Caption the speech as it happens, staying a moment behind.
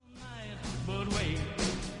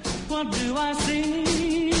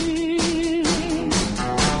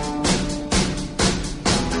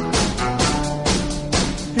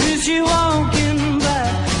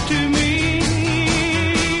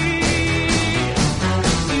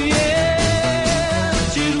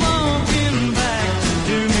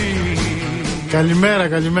Καλημέρα,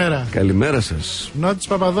 καλημέρα. Καλημέρα σας. Νότης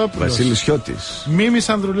Παπαδόπουλος. Βασίλης Χιώτης. Μίμης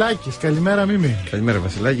Ανδρουλάκης. Καλημέρα, Μίμη. Καλημέρα,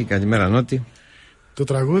 Βασιλάκη. Καλημέρα, Νότη. Το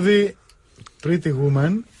τραγούδι Pretty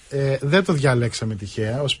Woman δεν το διαλέξαμε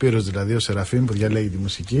τυχαία. Ο Σπύρος δηλαδή, ο Σεραφείμ που διαλέγει τη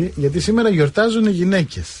μουσική. Γιατί σήμερα γιορτάζουν οι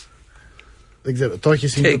γυναίκες. Δεν ξέρω, το έχει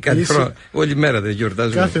συνειδητοποιήσει. Όλη μέρα δεν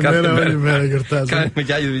γιορτάζουν. Κάθε μέρα, όλη μέρα γιορτάζουν. Κάνουμε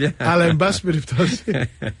κι άλλη δουλειά. Αλλά εν πάση περιπτώσει,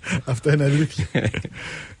 αυτό είναι αλήθεια.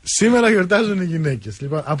 Σήμερα γιορτάζουν οι γυναίκες.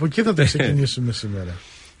 Λοιπόν, από εκεί θα το ξεκινήσουμε σήμερα.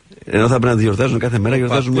 Ενώ θα πρέπει να τη γιορτάζουν κάθε μέρα,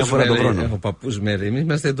 γιορτάζουν μια φορά το χρόνο. Ο παππούς με λέει: εμείς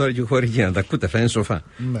είμαστε τώρα και χωρικοί, να τα ακούτε, θα είναι σοφά.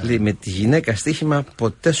 Ναι. Λέει: με τη γυναίκα στοίχημα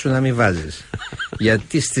ποτέ σου να μην βάζεις.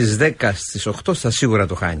 Γιατί στις 10, στις 8 θα σίγουρα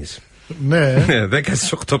το χάνεις. Ναι. 10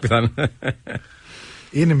 στις 8 πιθανόν.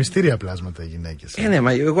 Είναι μυστήρια πλάσματα οι γυναίκες. Ναι,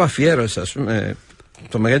 μα εγώ αφιέρωσα, ας πούμε,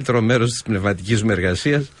 το μεγαλύτερο μέρος της πνευματικής μου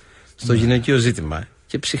εργασίας στο γυναικείο ζήτημα.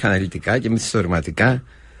 Και ψυχαναλυτικά και μυθιστορηματικά.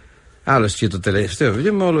 Άλλωστε και το τελευταίο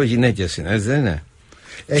βιβλίο με όλο γυναίκες είναι, έτσι δεν είναι.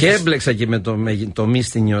 Και έμπλεξα και με το μη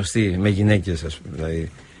στην νιωστή με γυναίκες, ας πούμε.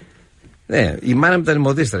 Δηλαδή. Ναι, η μάνα μου ήταν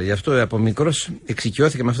μοδίστρα, γι' αυτό από μικρός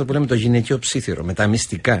εξοικειώθηκα με αυτό που λέμε το γυναικείο ψήθυρο, με τα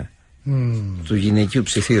μυστικά του γυναικείου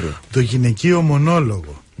ψιθύρου. Το γυναικείο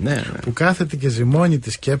μονόλογο. Ναι. Που κάθεται και ζυμώνει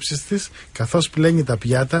τις σκέψεις της καθώς πλένει τα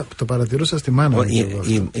πιάτα. Το παρατηρούσα στη μάνα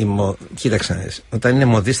μου. Κοίταξε, όταν είναι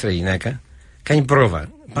μοδίστρα γυναίκα, κάνει πρόβα.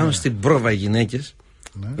 Πάνω στην πρόβα οι γυναίκες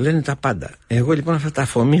λένε τα πάντα. Εγώ λοιπόν αυτά τα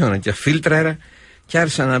αφομοίωνα και φίλτραρα και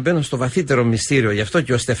άρχισα να μπαίνω στο βαθύτερο μυστήριο. Γι' αυτό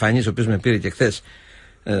και ο Στεφανής, ο οποίος με πήρε και χθες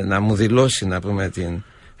να μου δηλώσει, να πούμε, την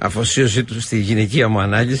αφοσίωσή του στη γυναικεία μου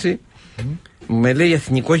ανάλυση, με λέει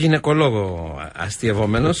εθνικό γυναικολόγο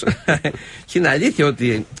αστειευόμενος. Και είναι αλήθεια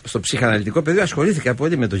ότι στο ψυχαναλυτικό πεδίο ασχολήθηκα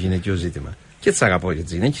πολύ με το γυναικείο ζήτημα. Και τις αγαπώ για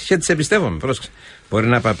τις γυναίκες και τις εμπιστεύομαι. Πρόσεξε. Μπορεί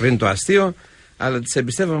να είπα πριν το αστείο, αλλά τις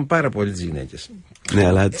εμπιστεύομαι πάρα πολύ τις γυναίκες. Ναι,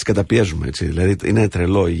 αλλά τις καταπιέζουμε, έτσι. Δηλαδή είναι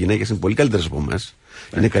τρελό. Οι γυναίκες είναι πολύ καλύτερες από εμάς.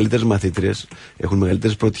 Είναι καλύτερες μαθήτριες, έχουν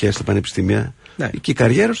μεγαλύτερες πρωτιές στα πανεπιστήμια. Ναι. Και η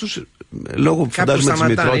καριέρα τους, λόγω φαντάζομαι της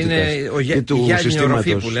μητρότητας και του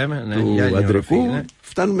συστήματος του αντρικού,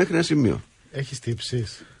 φτάνουν μέχρι ένα σημείο. Έχεις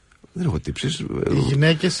τύψεις? Δεν έχω τύψεις. Οι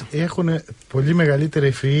γυναίκες έχουν πολύ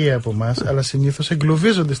μεγαλύτερη ευφυΐα από εμάς, αλλά συνήθως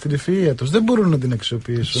εγκλωβίζονται στην ευφυΐα τους. Δεν μπορούν να την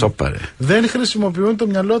αξιοποιήσουν. Σοπαρε. Δεν χρησιμοποιούν το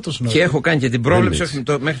μυαλό τους. Και έχω κάνει και την πρόβλεψη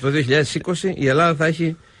μέχρι το 2020 η Ελλάδα θα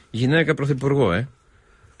έχει γυναίκα πρωθυπουργό.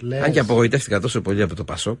 Λες. Αν και απογοητεύτηκα τόσο πολύ από το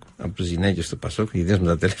Πασόκ, από τις γυναίκες του Πασόκ, ιδίως με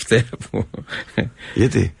τα τελευταία που.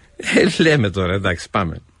 Γιατί? Λέμε τώρα, εντάξει,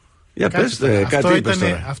 πάμε. Για πες, κάτι είπες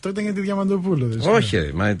τώρα. Αυτό ήταν για τη Διαμαντοπούλου.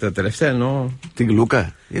 Όχι, μα τα τελευταία εννοώ. Την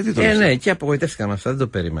Γλούκα. Γιατί το ναι, και απογοητεύτηκα με αυτά, δεν το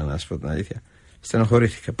περίμενα, να σου πω την αλήθεια.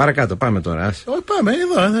 Στενοχωρήθηκα. Παρακάτω, πάμε τώρα. Όχι, πάμε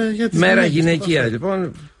εδώ. Μέρα γυναικεία,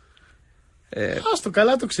 λοιπόν. Άστο,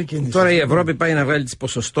 καλά το ξεκίνησε. Τώρα η Ευρώπη πάει να βγάλει τις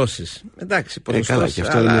ποσοστώσεις. Εντάξει, ποσοστώσεις,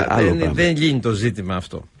 αλλά δεν λύνει το ζήτημα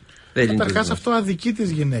αυτό. Καταρχάς αυτό αδικεί τις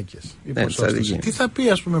γυναίκες. Τι θα πει,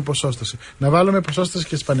 ας πούμε, ποσόστοση? Να βάλουμε ποσόστοση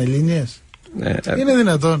και στις Πανελλήνιες? Είναι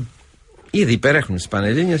δυνατόν? Ήδη υπερέχουν στις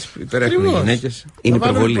Πανελλήνιες, υπερέχουν οι γυναίκες. Είναι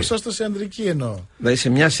υπερβολή. Ποσόστοση ανδρική εννοώ. Δηλαδή σε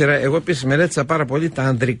μια σειρά, εγώ επίσης μελέτησα πάρα πολύ τα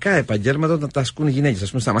ανδρικά επαγγέλματα όταν τα ασκούν οι γυναίκες, ας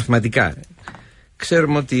πούμε στα μαθηματικά.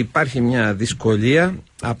 Ξέρουμε ότι υπάρχει μια δυσκολία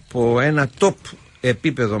από ένα top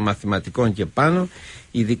επίπεδο μαθηματικών και πάνω,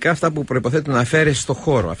 ειδικά αυτά που προϋποθέτουν αφαίρεση στο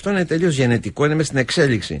χώρο. Αυτό είναι τελείως γενετικό, είναι μέσα στην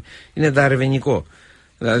εξέλιξη. Είναι δαρβενικό.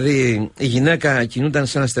 Δηλαδή η γυναίκα κινούνταν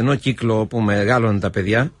σε ένα στενό κύκλο όπου μεγάλωναν τα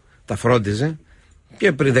παιδιά, τα φρόντιζε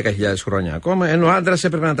και πριν 10.000 χρόνια ακόμα, ενώ ο άντρας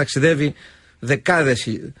έπρεπε να ταξιδεύει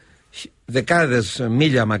δεκάδες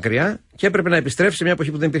μίλια μακριά και έπρεπε να επιστρέψει σε μια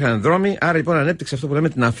εποχή που δεν υπήρχαν δρόμοι. Άρα λοιπόν ανέπτυξε αυτό που λέμε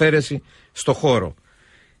την αφαίρεση στο χώρο.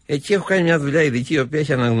 Εκεί έχω κάνει μια δουλειά ειδική, η οποία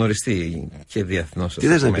έχει αναγνωριστεί και διεθνώς. Τι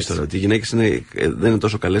θες να πεις τώρα, ότι οι γυναίκες δεν είναι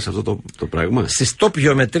τόσο καλές σε αυτό το πράγμα? Στις top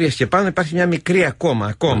γεωμετρίες και πάνω υπάρχει μια μικρή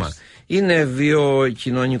ακόμα. Είναι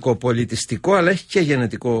βιοκοινωνικό-πολιτιστικό, αλλά έχει και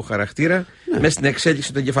γενετικό χαρακτήρα μέσα στην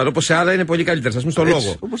εξέλιξη του εγκεφάλου. Όπως σε άλλα είναι πολύ καλύτερες. Ας πούμε στο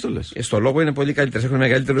λόγο. Όπως το λες. Στο λόγο είναι πολύ καλύτερες. Έχουν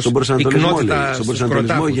μεγαλύτερη πυκνότητα. Στον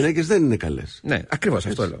προσανατολισμό οι γυναίκες δεν είναι καλές. Ναι, ακριβώς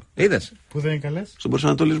αυτό λέω. Είδες. Πού δεν είναι καλές? Στον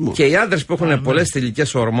προσανατολισμό. Και οι άντρες που έχουν πολλές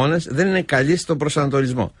θηλυκές ορμόνες δεν είναι καλοί στον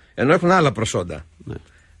προσανατολισμό. Ενώ έχουν άλλα προσόντα. Ναι.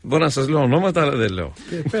 Μπορώ να σας λέω ονόματα, αλλά δεν λέω.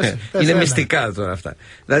 Είναι μυστικά τώρα αυτά.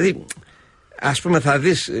 Δηλαδή, ας πούμε, θα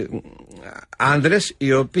δεις άντρες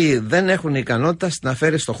οι οποίοι δεν έχουν ικανότητα στην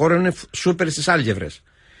αφαίρεση στο χώρο, είναι σούπερ στις άλγευρες.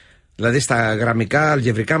 Δηλαδή στα γραμμικά,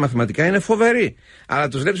 αλγευρικά, μαθηματικά είναι φοβεροί. Αλλά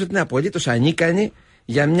τους βλέπεις ότι είναι απολύτως ανίκανοι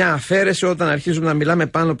για μια αφαίρεση όταν αρχίζουμε να μιλάμε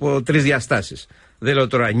πάνω από 3 διαστάσεις. Δεν λέω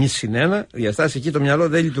τώρα νη συν 1, διαστάσεις εκεί το μυαλό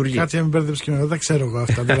δεν λειτουργεί. Κάτσε να με μπέρδεψε και δεν τα ξέρω εγώ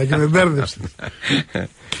αυτά, δηλαδή και με μπέρδεψε.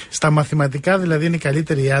 Στα μαθηματικά δηλαδή είναι οι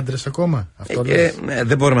καλύτεροι οι άντρες ακόμα. Αυτό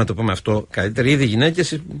δεν μπορούμε να το πούμε αυτό. Καλύτεροι ήδη οι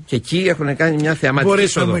γυναίκες και εκεί έχουν κάνει μια θεαματική Μπορείς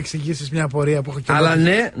είσοδο. να μου εξηγήσεις μια απορία που έχω και αλλά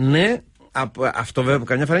ναι, αυτό βέβαια που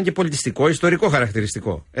καμιά φορά είναι και πολιτιστικό, ιστορικό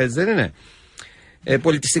χαρακτηριστικό. Έτσι δεν είναι?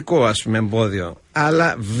 Πολιτιστικό ας πούμε εμπόδιο.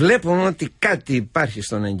 Αλλά βλέπουμε ότι κάτι υπάρχει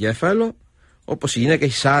στον εγκέφαλο, όπως η γυναίκα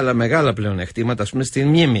έχει σε άλλα μεγάλα πλεονεκτήματα, ας πούμε στην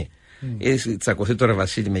μνήμη. Έχει τσακωθεί τώρα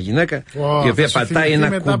Βασίλη με γυναίκα, η οποία πατάει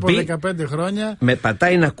ένα κουμπί. Από 15 χρόνια.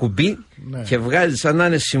 Πατάει ένα κουμπί και βγάζει σαν να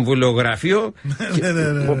είναι συμβουλιογραφείο.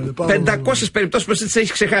 500 περιπτώσεις πως τις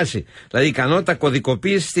έχει ξεχάσει. Δηλαδή ικανότητα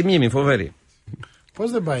κωδικοποίηση στη μνήμη, φοβερή.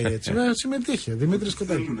 Πώς δεν πάει έτσι? Συμμετείχε. Δημήτρης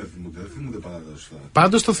Κοτάκη. Δεν θυμούνται πάντα σωστά.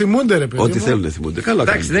 Πάντως το θυμούνται, ρε παιδί. Ό,τι θέλουν να θυμούνται. Καλά.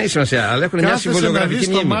 Εντάξει, δεν έχει σημασία, αλλά έχουν μια συμβολιογραφική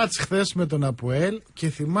μνήμη. Στο μάτς χθες με τον Αποέλ και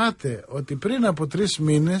θυμάται ότι πριν από 3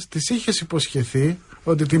 μήνες της είχες υποσχεθεί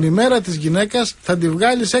ότι την ημέρα της γυναίκας θα τη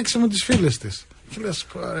βγάλεις έξω με τις φίλες της. Και λες,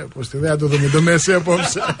 πως τη δέα το δούμε το μέση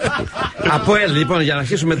απόψε. Αποέλ, λοιπόν, για να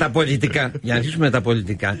αρχίσουμε τα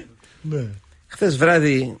πολιτικά. Χθες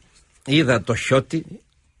βράδυ είδα το Χιώτη,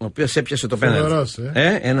 ο οποίος έπιασε το πέναλτι.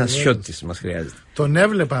 Ένας Χιώτης μας χρειάζεται. Τον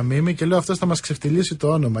έβλεπα Μίμη και λέω αυτός θα μας ξεφτυλίσει το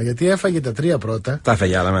όνομα. Γιατί έφαγε τα 3 πρώτα. Τα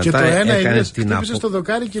έφαγε, αλλά μετά και το ένα χτύπησε στο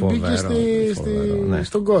δοκάρι και μπήκε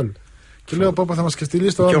στον γκολ. Και λέω πόπο θα μας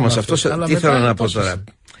ξεφτυλίσει το όνομα. Και όμως αυτός, τι θέλω να πω τώρα.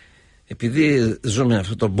 Επειδή ζούμε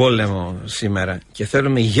αυτόν τον πόλεμο σήμερα και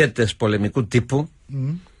θέλουμε ηγέτες πολεμικού τύπου,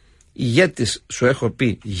 ηγέτης σου έχω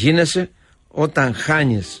πει γίνεσαι όταν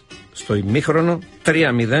χάνεις στο ημίχρονο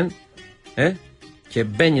 3-0 και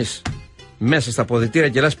μπαίνεις μέσα στα αποδυτήρια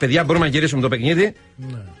και λες παιδιά μπορούμε να γυρίσουμε το παιχνίδι.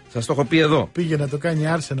 Σας το έχω πει εδώ. Πήγε να το κάνει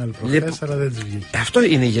Arsenal προχθές, αλλά δεν της βγήκε. Αυτό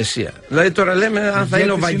είναι ηγεσία. Δηλαδή τώρα λέμε αν θα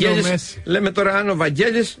είναι ο Βαγγέλης. Λέμε τώρα αν ο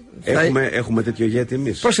Βαγγέλης. Έχουμε τέτοιο ηγέτη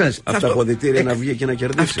εμείς. Πώς είναι από τα αποδυτήρια να βγει και να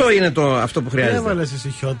κερδίσει. Αυτό είναι αυτό που χρειάζεται. Έβαλες εσύ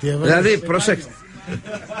Χιώτη. Δηλαδή προσέξτε.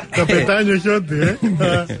 Το πετάνιο Χιώτη,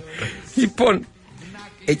 Λοιπόν,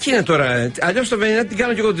 εκεί είναι τώρα. Αλλιώς το 50 την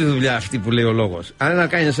κάνω και εγώ τη δουλειά αυτή που λέει ο λόγος. Αν να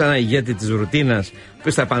κάνεις ένα ηγέτη της ρουτίνας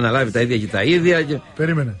που θα επαναλάβει τα ίδια και τα ίδια.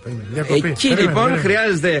 Περίμενε. Εκεί λοιπόν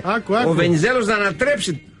χρειάζεται ο Βενιζέλος να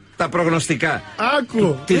ανατρέψει τα προγνωστικά.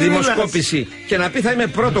 Τη δημοσκόπηση και να πει θα είμαι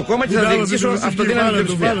πρώτο κόμμα και θα διεκδικήσω αυτοδύναμη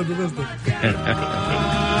πλειοψηφία.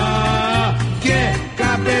 Και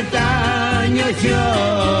καπετάνιο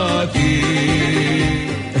Χιώτη.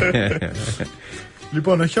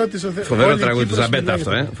 Λοιπόν, ο Χιώτης. Φοβερό τραγούδι του Ζαμπέτα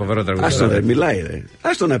αυτό, Φοβερό τραγούδι. Άστο δεν μιλάει, ρε.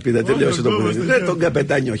 Άστο να πει, δεν τελείωσε το παιδί. Δεν τον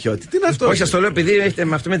καπετάνιο Χιώτη. Τι είναι αυτό? Όχι, σας το λέω επειδή έχετε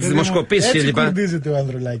με αυτό με τις δημοσκοπήσεις και λοιπά.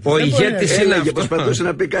 Ο ηγέτης είναι αυτός. Προσπαθούσε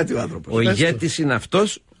να πει κάτι ο άνθρωπος. Ο ηγέτης είναι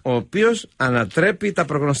αυτός ο οποίος ανατρέπει τα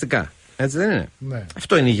προγνωστικά. Έτσι δεν είναι?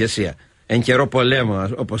 Αυτό είναι η ηγεσία. Εν καιρό πολέμου,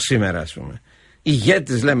 όπως σήμερα, ας πούμε.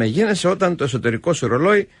 Ηγέτης, λέμε, γίνεσαι όταν το εσωτερικό σου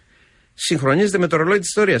ρολόι συγχρονίζεται με το ρολόι της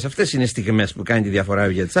ιστορίας. Αυτές είναι οι στιγμές που κάνει τη διαφορά ο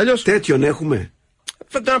ηγέτης. Αλλιώς. Τέτοιον έχουμε.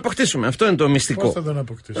 Θα τον αποκτήσουμε. Αυτό είναι το μυστικό. Πώς θα τον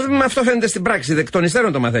αποκτήσουμε? Αυτό φαίνεται στην πράξη. Εκ των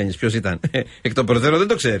υστέρων το μαθαίνεις ποιος ήταν. Εκ των προτέρων δεν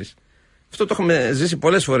το ξέρεις. Αυτό το έχουμε ζήσει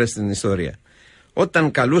πολλές φορές στην ιστορία.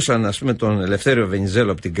 Όταν καλούσαν, ας πούμε, τον Ελευθέριο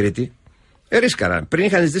Βενιζέλο από την Κρήτη, ρίσκαραν. Πριν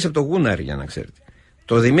είχαν ζητήσει από τον Γούναρη, για να ξέρετε.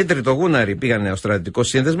 Το Δημήτρη το Γούναρη πήγανε ο στρατιωτικός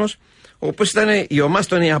σύνδεσμος, όπως ήταν η ομάδα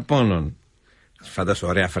των Ιαπώνων. Φαντάσου,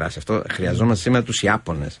 ωραία φράση αυτό. Χρειαζόμαστε σήμερα τους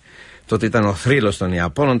Ιάπωνες. Τότε ήταν ο θρύλος των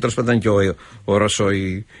Ιαπώνων, τέλος πάντων και ο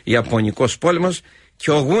Ρωσο-Ιαπωνικός πόλεμος.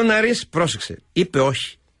 Και ο Γούναρης, πρόσεξε, είπε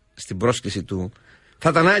όχι στην πρόσκληση του. Θα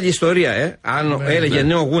ήταν άλλη ιστορία, αν έλεγε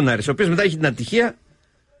ναι ο Γούναρης, ο οποίος μετά είχε την ατυχία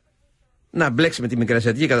να μπλέξει με τη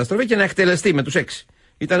μικρασιατική καταστροφή και να εκτελεστεί με τους 6.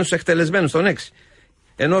 Ήταν στους εκτελεσμένους των 6.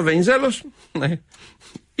 Ενώ ο Βενιζέλος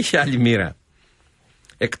είχε άλλη μοίρα.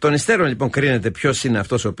 Εκ των υστέρων λοιπόν κρίνεται ποιος είναι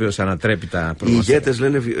αυτός ο οποίος ανατρέπει τα προγνωστικά. Οι ηγέτες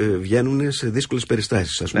λένε βγαίνουν σε δύσκολες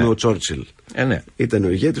περιστάσεις. Ας πούμε ο Τσόρτσιλ ήταν ο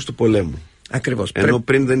ηγέτης του πολέμου. Ακριβώς. Ενώ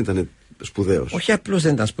πριν δεν ήταν σπουδαίος. Όχι απλώς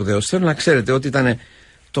δεν ήταν σπουδαίος. Θέλω να ξέρετε ότι ήταν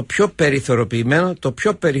το πιο περιθωριοποιημένο, το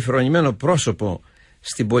πιο περιφρονημένο πρόσωπο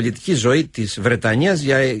στην πολιτική ζωή της Βρετανίας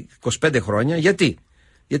για 25 χρόνια. Γιατί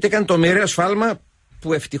έκανε το μοιραίο σφάλμα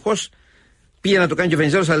που ευτυχώς πήγε να το κάνει και ο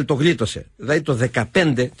Βενιζέλος, αλλά το γλίτωσε. Δηλαδή το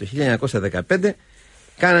 1915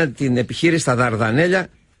 κάνανε την επιχείρηση στα Δαρδανέλια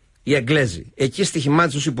οι Εγγλέζοι. Εκεί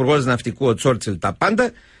στοιχημάτισε ως υπουργός ναυτικού ο Τσόρτσιλ τα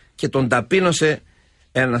πάντα και τον ταπείνωσε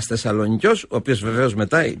ένας Θεσσαλονικιός, ο οποίος βεβαίως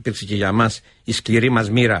μετά υπήρξε και για μας η σκληρή μας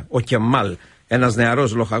μοίρα, ο Κεμάλ, ένας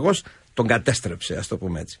νεαρός λοχαγός, τον κατέστρεψε, ας το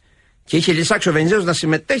πούμε έτσι. Και είχε λυσάξει ο Βενιζέλος να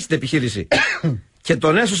συμμετέχει στην επιχείρηση. Και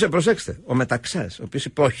τον έσωσε, προσέξτε, ο Μεταξάς, ο οποίος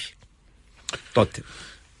είπε όχι. Τότε.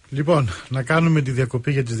 Λοιπόν, να κάνουμε τη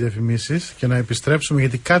διακοπή για τις διαφημίσεις και να επιστρέψουμε,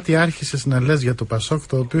 γιατί κάτι άρχισες να λες για το Πασόκ,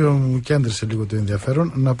 το οποίο μου κέντρισε λίγο το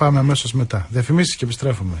ενδιαφέρον. Να πάμε αμέσως μετά. Διαφημίσεις και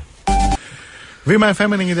επιστρέφουμε. Βήμα FM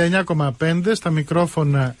 99,5, στα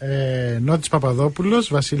μικρόφωνα Νότης Παπαδόπουλος,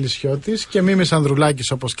 Βασίλης Χιώτης και Μίμης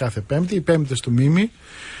Ανδρουλάκης, όπως κάθε Πέμπτη, οι Πέμπτες του Μίμη.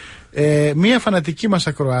 Μία φανατική μας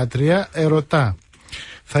ακροάτρια ερωτά: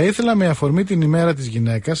 θα ήθελα με αφορμή την ημέρα της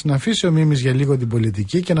γυναίκας να αφήσει ο Μίμης για λίγο την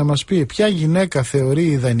πολιτική και να μας πει ποια γυναίκα θεωρεί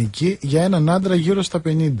ιδανική για έναν άντρα γύρω στα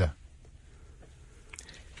 50.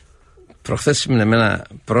 Προχθές ήμουν με ένα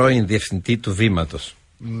πρώην διευθυντή του Βήματος.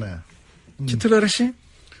 Ναι. Και του λέω: ρε εσύ,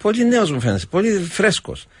 πολύ νέος μου φαίνεσαι, πολύ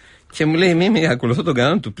φρέσκος. Και μου λέει: Μίμη, ακολουθώ τον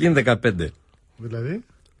κανόνα του πλην 15. Δηλαδή?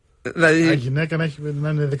 Η γυναίκα να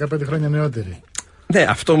είναι 15 χρόνια νεότερη. Ναι,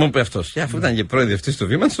 αυτό μου είπε αυτός. Και αφού ήταν και πρώην διευθυντής του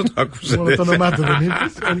Βήματος, το άκουσε. Μόνο το όνομά του δεν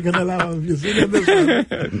είπες, όλοι καταλάβαμε ποιος είναι.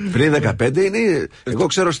 Πριν 15 είναι, εγώ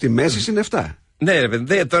ξέρω στη μέση είναι 7.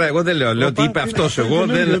 Ναι, τώρα εγώ δεν λέω ότι είπε αυτός.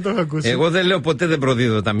 Εγώ δεν λέω, ποτέ δεν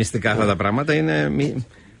προδίδω τα μυστικά αυτά τα πράγματα. Είναι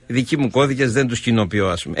δικοί μου κώδικες, δεν τους κοινοποιώ,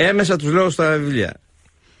 ας πούμε. Έμεσα τους λέω στα βιβλία.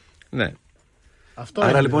 Ναι.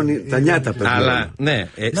 Άρα λοιπόν τα νιάτα παιδιά. Αλλά ναι,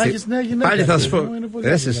 πάλι θα σας πω.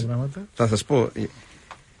 Θα σας πω.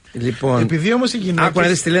 Λοιπόν, επειδή όμως οι γυναίκες. Άκου να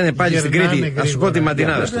δεις τι λένε πάλι στην Κρήτη. Θα σου πω τη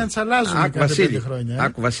μαντινάδα.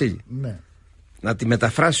 Άκου Βασίλη. Ναι. Να τη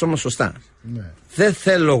μεταφράσεις όμως σωστά. Ναι. Δεν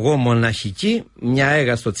θέλω εγώ μοναχική, μια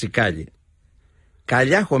έγα στο τσικάλι.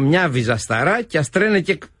 Καλιά έχω μια βυζασταρά και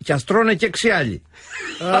ας τρώνε και ξιάλι.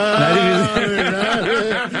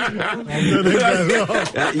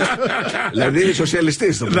 Δηλαδή είναι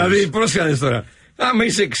σοσιαλιστής. Δηλαδή πρόσχανες τώρα. Άμα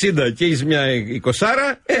είσαι 60 και είσαι μια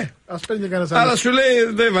 20άρα, ας παίρνει κανένας άλλος. Αλλά σου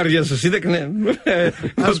λέει δεν βαριέσαι, εσύ δεν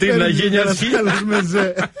ότι να γίνει ασχή.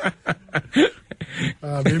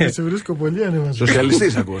 Μίμη, σε βρίσκω πολύ ανεβασμένο.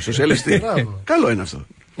 Σοσιαλιστής ακούω, σοσιαλιστή. Καλό είναι αυτό.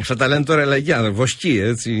 Αυτά τα λένε τώρα λαϊκιά, βοσκή,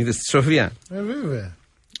 έτσι, είδες στη Σοφία. Βέβαια.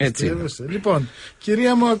 Έτσι. Λοιπόν,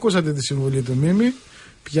 κυρία μου, ακούσατε τη συμβουλή του Μίμη.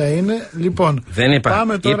 Ποια είναι, λοιπόν. Δεν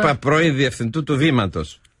είπα πρώην διευθυντού του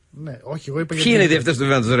Βήματος. Ναι, όχι, εγώ είπα. Ποιοι είναι οι διευθυντές του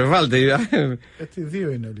Βήματος, ρε, βάλτε. Τι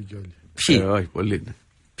δύο είναι όλοι και όλοι. Ποιοι? Όχι, πολλοί είναι.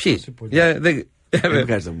 Ποιοι? Δεν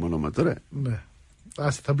βγάζει τα όνομα τώρα. Ναι.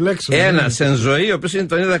 Θα μπλέξουμε. Ένας εν ζωή, ο οποίος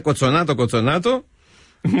τον είδα κοτσονάτο,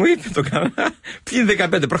 μου είπε το κανένα πλην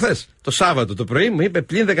 15. Προχθές, το Σάββατο το πρωί, μου είπε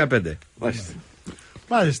πλην 15.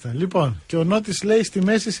 Μάλιστα. Λοιπόν, και ο Νότης λέει στη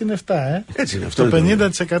μέση είναι 7, Έτσι είναι αυτό. Το 50%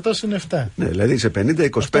 είναι 7. Ναι, δηλαδή σε 50,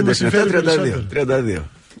 25 είναι 7, 32.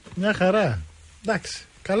 Μια χαρά. Εντάξει,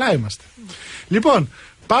 καλά είμαστε. Λοιπόν,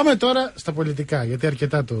 πάμε τώρα στα πολιτικά, γιατί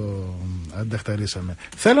αρκετά το ανταχταρίσαμε.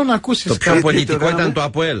 Θέλω να ακούσεις το πιο πολιτικό ήταν το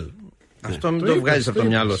ΑΠΟΕΛ. Αυτό μην το βγάζεις από το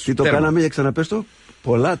μυαλό σου. Τι το κάναμε, για ξαναπες το.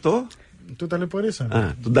 Πολλά το. Του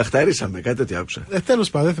ταλαιπωρήσαμε. Τον ταχταρίσαμε, κάτι τέτοιο άκουσα. Τέλος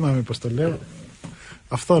πάντων, δεν θυμάμαι πώς το λέω.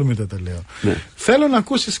 Αυθόρμητα το λέω. Ναι. Θέλω να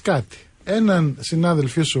ακούσεις κάτι. Έναν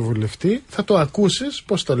συνάδελφό σου βουλευτή, θα το ακούσεις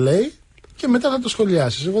πώς το λέει και μετά θα το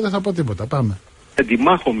σχολιάσεις. Εγώ δεν θα πω τίποτα. Πάμε.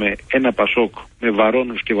 Αντιμάχομαι ένα Πασόκ με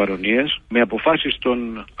βαρώνους και βαρονίες, με αποφάσεις των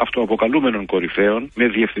αυτοαποκαλούμενων κορυφαίων, με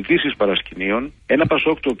διευθετήσεις παρασκηνίων. Ένα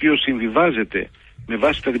Πασόκ το οποίο συμβιβάζεται με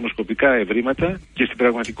βάση τα δημοσκοπικά ευρήματα και στην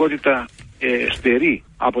πραγματικότητα στερεί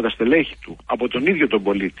από τα στελέχη του, από τον ίδιο τον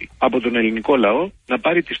πολίτη, από τον ελληνικό λαό, να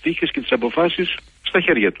πάρει τις τύχες και τις αποφάσεις στα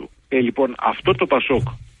χέρια του. Λοιπόν, αυτό το Πασόκ,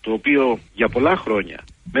 το οποίο για πολλά χρόνια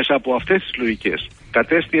μέσα από αυτές τις λογικές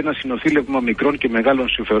κατέστη ένα συνοθήλευμα μικρών και μεγάλων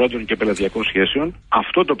συμφερόντων και πελατειακών σχέσεων,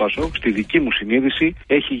 αυτό το Πασόκ, στη δική μου συνείδηση,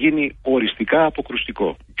 έχει γίνει οριστικά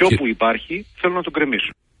αποκρουστικό. Και όπου υπάρχει, θέλω να τον κρεμίσω.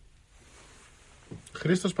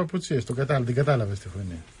 Χρήστος Παπουτσίας, την κατάλαβες τη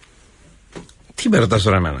φωνή. Τι με ρωτάς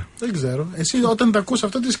τώρα εμένα? Δεν ξέρω. Εσύ όταν τα ακούς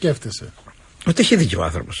αυτό τι σκέφτεσαι? Ότι έχει δίκιο ο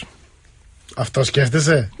άνθρωπος. Αυτό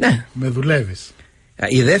σκέφτεσαι? Ναι. Με δουλεύεις.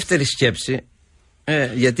 Η δεύτερη σκέψη,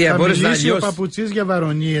 γιατί θα μπορείς να μιλήσει ο Παπουτσής για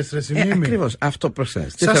βαρονίες, ρε Μίμη. Ακριβώς, αυτό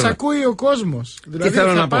προσθέσεις. Σας ακούει ο κόσμος. Δηλαδή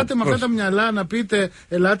θα πάτε με αυτά τα μυαλά να πείτε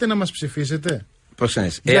ελάτε να μας ψηφίσετε?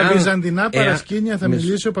 Προσθέσεις. Για βυζαντινά παρασκήνια θα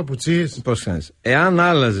μιλήσει ο Παπουτσής? Προσθέσεις. Εάν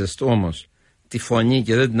άλλαζες όμως τη φωνή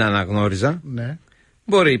και δεν την αναγνώριζα, ναι,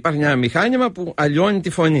 μπορεί, υπάρχει ένα μηχάνημα που αλλοιώνει τη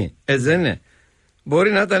φωνή. Έτσι δεν είναι?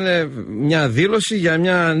 Μπορεί να ήταν μια δήλωση για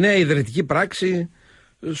μια νέα ιδρυτική πράξη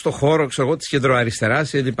στο χώρο, ξέρω εγώ, της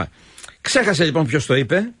κεντροαριστεράς κλπ. Ξέχασε λοιπόν ποιος το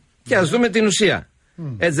είπε και ας δούμε την ουσία.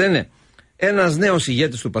 Έτσι δεν είναι? Ένας νέος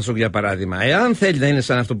ηγέτης του Πασόκ, για παράδειγμα, εάν θέλει να είναι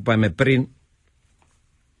σαν αυτό που είπαμε πριν,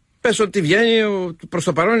 πες ότι βγαίνει προς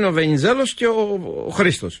το παρόν είναι ο Βενιζέλος και ο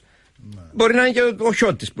Χρήστος. Μπορεί να είναι και ο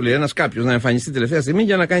Χιώτης που λέει, ένας κάποιος να εμφανιστεί τελευταία στιγμή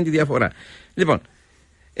για να κάνει τη διαφορά. Λοιπόν,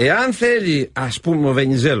 εάν θέλει, ας πούμε, ο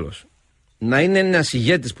Βενιζέλος να είναι ένας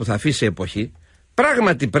ηγέτης που θα αφήσει εποχή,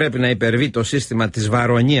 πράγματι πρέπει να υπερβεί το σύστημα της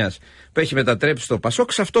βαρονίας που έχει μετατρέψει το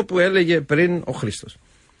Πασόκ σε αυτό που έλεγε πριν ο Χρήστος.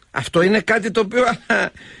 Αυτό είναι κάτι το οποίο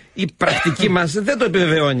η πρακτική μας δεν το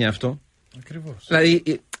επιβεβαιώνει αυτό. Ακριβώς. Δηλαδή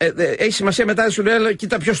έχει σημασία μετά σου λέει,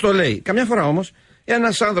 κοίτα ποιος το λέει. Καμιά φορά όμως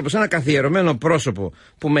ένας άνθρωπος, ένα καθιερωμένο πρόσωπο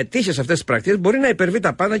που μετήχε σε αυτές τις πρακτικές μπορεί να υπερβεί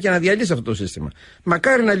τα πάντα και να διαλύσει αυτό το σύστημα.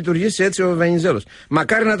 Μακάρι να λειτουργήσει έτσι ο Βενιζέλος.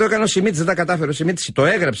 Μακάρι να το έκανε ο Σιμίτης, δεν τα κατάφερε. Ο Σιμίτης το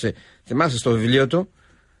έγραψε, θυμάστε στο βιβλίο του.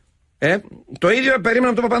 Το ίδιο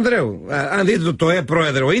περίμενα από τον Παπανδρέου. Αν δείτε το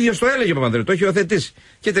πρόεδρε, ο ίδιος το έλεγε ο Παπανδρέου, το έχει υιοθετήσει.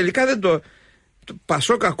 Και τελικά δεν το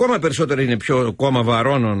Πασόκ ακόμα περισσότερο είναι πιο κόμμα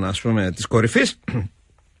βαρώνων, ας πούμε, της κορυφής.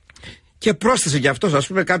 Και πρόσθεσε και αυτός, ας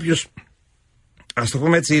πούμε, κάποιους, ας το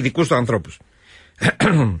πούμε έτσι, ειδικούς του ανθρώπους.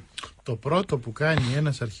 Το πρώτο που κάνει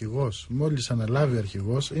ένας αρχηγός, μόλις αναλάβει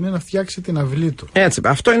αρχηγός, είναι να φτιάξει την αυλή του. Έτσι,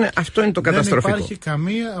 αυτό είναι το καταστροφικό. Δεν υπάρχει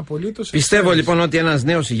καμία απολύτως. Πιστεύω λοιπόν ότι ένας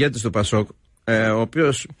νέος ηγέτης του Πασόκ, ο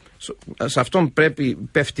οποίος σε αυτόν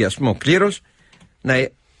πέφτει, ας πούμε, ο κλήρος, να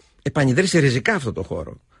επανειδρύσει ριζικά αυτό το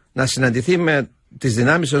χώρο. Να συναντηθεί με τις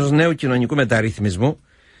δυνάμεις ενός νέου κοινωνικού μεταρρυθμισμού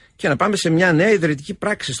και να πάμε σε μια νέα ιδρυτική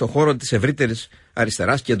πράξη στον χώρο της ευρύτερης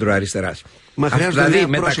αριστεράς, κεντροαριστεράς. Μα χρειάζονται δηλαδή,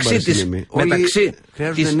 νέα πρόσωπα,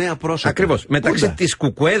 χρειάζονται νέα πρόσωπα. Ακριβώς. Μεταξύ της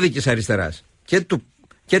κουκουέδικης αριστεράς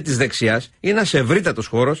και της δεξιάς είναι ένας ευρύτατος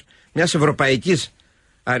χώρος μιας ευρωπαϊκής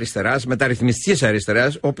αριστεράς, μεταρρυθμιστικής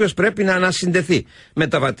αριστεράς, ο οποίος πρέπει να ανασυνδεθεί.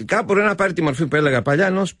 Μεταβατικά μπορεί να πάρει τη μορφή που έλεγα παλιά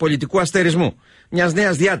ενός πολιτικού αστερισμού. Μιας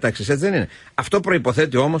νέας διάταξης, έτσι δεν είναι? Αυτό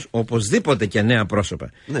προϋποθέτει όμως οπωσδήποτε και νέα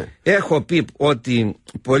πρόσωπα. Ναι. Έχω πει ότι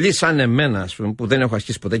πολλοί σαν εμένα, ας πούμε, που δεν έχω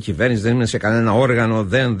ασκήσει ποτέ κυβέρνηση, δεν είμαι σε κανένα όργανο,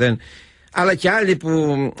 αλλά και άλλοι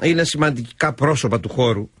που είναι σημαντικά πρόσωπα του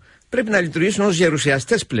χώρου, πρέπει να λειτουργήσουν ως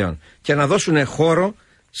γερουσιαστές πλέον και να δώσουν χώρο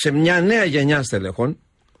σε μια νέα γενιά στελεχών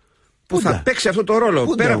που θα παίξει αυτό το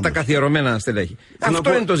ρόλο. Πέρα από τα καθιερωμένα στελέχη.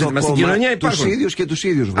 Αυτό είναι το ζήτημα. Στην κοινωνία υπάρχουν. Τους ίδιους και τους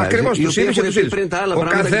ίδιους βγάζει. Ακριβώς, τους ίδιους και τους ίδιους. Ο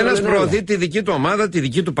καθένας προωθεί τη δική του ομάδα, τη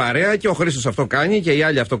δική του παρέα, και ο Χρήστος αυτό κάνει και οι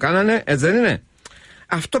άλλοι αυτό κάνανε. Έτσι δεν είναι?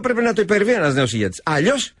 Αυτό πρέπει να το υπερβεί ένας νέος ηγέτης.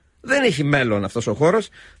 Αλλιώς δεν έχει μέλλον αυτός ο χώρος.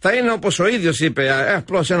 Θα είναι, όπως ο ίδιος είπε,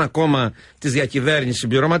 απλώς ένα κόμμα της διακυβέρνησης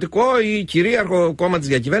συμπληρωματικό ή κυρίαρχο κόμμα της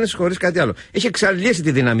διακυβέρνησης χωρίς κάτι άλλο. Έχει εξαλείψει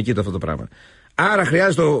τη δυναμική του αυτό το πράγμα. Άρα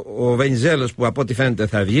χρειάζεται ο Βενιζέλος, που από ό,τι φαίνεται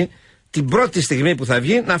θα βγει, την πρώτη στιγμή που θα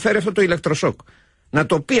βγει, να φέρει αυτό το ηλεκτροσόκ. Να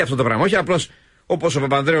το πει αυτό το πράγμα. Όχι απλώς όπως ο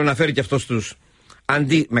Παπανδρέου να φέρει και αυτός τους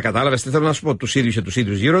αντί. Με κατάλαβες τι θέλω να σου πω? Τους ίδιους και τους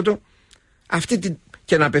ίδιους γύρω του.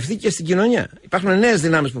 Και να απευθεί και στην κοινωνία. Υπάρχουν νέες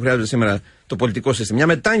δυνάμεις που χρειάζονται σήμερα το πολιτικό σύστημα. Μια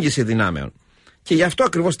μετάγγιση δυνάμεων. Και γι' αυτό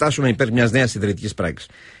ακριβώς στάσουμε υπέρ μιας νέας ιδρυτικής πράξης.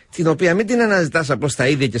 Την οποία μην την αναζητάς απλώς στα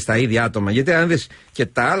ίδια και στα ίδια άτομα. Γιατί αν δεις και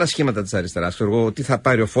τα άλλα σχήματα της αριστεράς, ξέρω εγώ, τι θα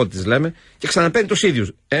πάρει ο Φώτης, λέμε, και ξαναπαίρνει τους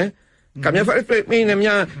ίδιους. Καμιά φορά είναι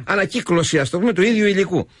μια ανακύκλωση, ας το πούμε, του ίδιου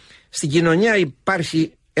υλικού. Στην κοινωνία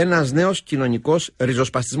υπάρχει ένας νέος κοινωνικός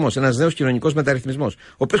ριζοσπαστισμός, ένας νέος κοινωνικός μεταρρυθμισμός,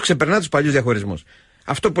 ο οποίος ξεπερνά τους παλιούς διαχωρισμούς.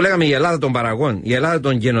 Αυτό που λέγαμε η Ελλάδα των παραγών, η Ελλάδα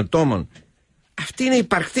των καινοτόμων, αυτή είναι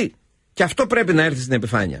υπαρκτή. Και αυτό πρέπει να έρθει στην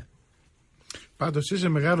επιφάνεια. Πάντως είσαι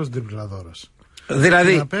μεγάλος τριπλαδόρος.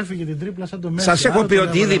 Δηλαδή, να πέφυγε την τρίπλα σαν το Μέση. Σας έχω πει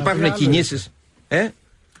ότι ήδη υπάρχουν κινήσεις.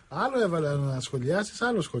 Άλλο έβαλε να σχολιάσεις,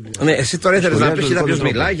 άλλο σχολιάσεις. Ναι, εσύ τώρα ήθελες να πεις κοίτα ποιος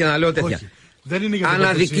μιλάει και να λέω τέτοια. Όχι, δεν είναι για το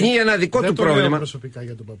αναδεικνύει ένα δικό του πρόβλημα. Δεν το λέω προσωπικά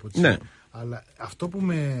για τον Παπούτσι. Ναι. Αλλά αυτό που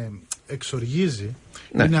με εξοργίζει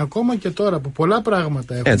είναι ακόμα και τώρα που πολλά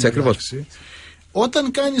πράγματα έχουν αλλάξει.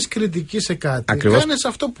 Όταν κάνεις κριτική σε κάτι, κάνεις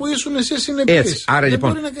αυτό που ήσουν εσύ συνεπής. Άρα δεν λοιπόν,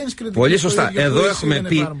 μπορεί να κάνεις κριτική. πολύ σωστά.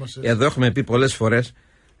 Εδώ έχουμε πει πολλές φορές,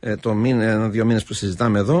 1-2 μήνες που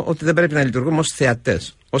συζητάμε εδώ, ότι δεν πρέπει να λειτουργούμε ως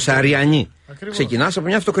θεατές, ως αριανοί. Ξεκινάς από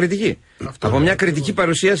μια αυτοκριτική. Από μια κριτική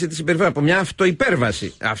παρουσίαση της υπερβάσης, από μια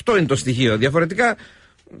αυτοϊπέρβαση. Αυτό είναι το στοιχείο. Διαφορετικά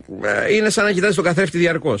είναι σαν να κοιτάς τον καθρέφτη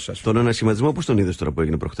διαρκώς. Τον ανασχηματισμό πώς τον είδες τώρα που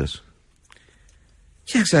έγινε προχτές?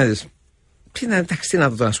 Κοίταξε να δεις. Τι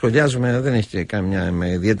να το σχολιάζουμε, δεν έχει καμιά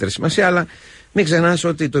ιδιαίτερη σημασία, αλλά μην ξεχνάς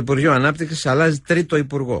ότι το Υπουργείο Ανάπτυξης αλλάζει τρίτο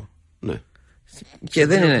υπουργό. Ναι. Και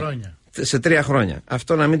δεν είναι. Σε 3 χρόνια.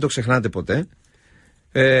 Αυτό να μην το ξεχνάτε ποτέ.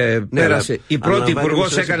 Πέρασε. Η πρώτη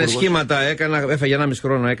υπουργός έκανε σχήματα, έφαγε 1,5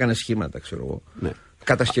 χρόνο, έκανε σχήματα, ξέρω εγώ. Ναι.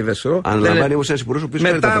 Κατασκευές, ξέρω. Αναλαμβάνει όμως ένας υπουργός ο οποίος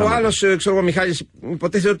μετά ο άλλος, ξέρω εγώ, Μιχάλης,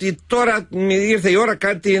 υποτίθεται ότι τώρα ήρθε η ώρα,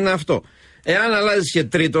 κάτι είναι αυτό. Εάν αλλάζει και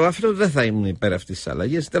τρίτο, αυτό δεν θα ήμουν υπέρ αυτής της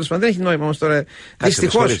αλλαγής. Τέλος πάντων, δεν έχει νόημα όμως τώρα.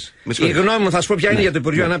 Δυστυχώς, η γνώμη μου, θα σου πω ποια είναι για το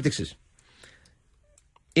Υπουργείο Ανάπτυξης.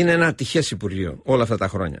 Είναι ένα ατυχές Υπουργείο όλα αυτά τα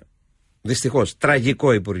χρόνια. Δυστυχώς,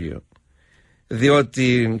 τραγικό Υπουργείο.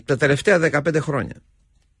 Διότι τα τελευταία 15 χρόνια,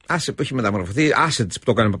 άσε που έχει μεταμορφωθεί, άσε που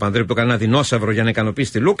το έκανε ο Παπανδρέου, που το έκανε ένα δεινόσαυρο για να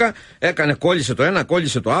ικανοποιήσει τη Λούκα, κόλλησε το ένα,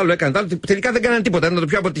 κόλλησε το άλλο, έκανε το άλλο. Τελικά δεν έκανε τίποτα. Ήταν το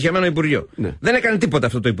πιο αποτυχημένο Υπουργείο. Ναι. Δεν έκανε τίποτα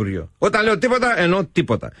αυτό το Υπουργείο. Όταν λέω τίποτα, εννοώ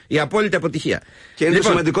τίποτα. Η απόλυτη αποτυχία. Και είναι το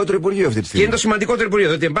σημαντικότερο Υπουργείο αυτή τη στιγμή. Και είναι το σημαντικότερο Υπουργείο.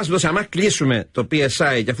 Διότι, εν πάση περιπτώσει, άμα κλείσουμε το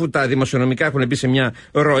PSI και αφού τα δημοσιονομικά έχουν μπει σε μια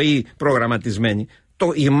ροή προγραμματισμένη,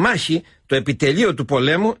 η μάχη, το επιτελείο του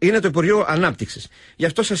πολέμου είναι το Υπουργείο Ανάπτυξης. Γι'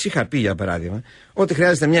 αυτό σας είχα πει, για παράδειγμα, ότι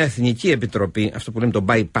χρειάζεται μια εθνική επιτροπή, αυτό που λέμε το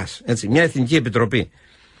bypass, έτσι, μια εθνική επιτροπή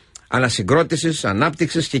ανασυγκρότησης,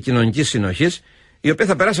 ανάπτυξης και κοινωνικής συνοχής, η οποία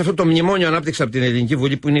θα περάσει αυτό το μνημόνιο ανάπτυξη από την Ελληνική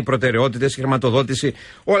Βουλή, που είναι οι προτεραιότητες, η χρηματοδότηση,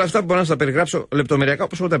 όλα αυτά που μπορώ να σας τα περιγράψω λεπτομεριακά,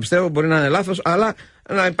 όπως εγώ τα πιστεύω, μπορεί να είναι λάθος, αλλά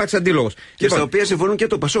να υπάρξει αντίλογος. Και στα οποία συμφωνούν και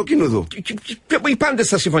το Πασόκ Κινούδου. Οι πάντες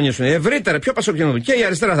θα συμφωνήσουν. Ευρύτερα, ποιο Πασόκ Κινούδου. Και η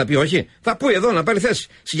αριστερά θα πει όχι. Θα πει εδώ να πάρει θέση.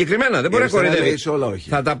 Συγκεκριμένα, δεν μπορεί να κοροϊδεύει.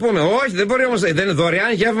 Θα τα πούμε. Όχι, δεν μπορεί όμως.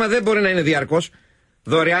 Δωρεάν γεύμα δεν μπορεί να είναι διαρκώς.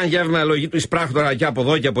 Δωρεάν γεύμα λογική του εισπράκτορα και από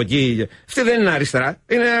εδώ και από εκεί. Αυτή δεν είναι αριστερά.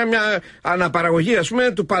 Είναι μια αναπαραγωγή, ας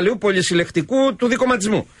πούμε, του παλαιού πολυσυλλεκτικού του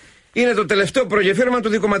δικομματισμού. Είναι το τελευταίο προγεφύρωμα του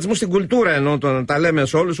δικομματισμού στην κουλτούρα, ενώ τα λέμε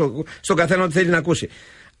σε όλους, στον καθένα ό,τι θέλει να ακούσει.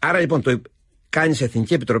 Άρα λοιπόν το κάνεις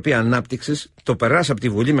Εθνική Επιτροπή Ανάπτυξης, το περνάς από τη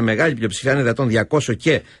Βουλή με μεγάλη πλειοψηφία, είναι δυνατόν 200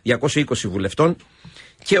 και 220 βουλευτών,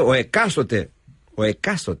 και ο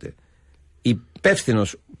εκάστοτε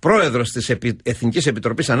υπεύθυνος πρόεδρος της Εθνικής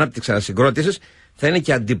Επιτροπής Ανάπτυξης Ανασυγκρότησης θα είναι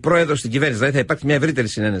και αντιπρόεδρος στην κυβέρνηση. Δηλαδή θα υπάρχει μια ευρύτερη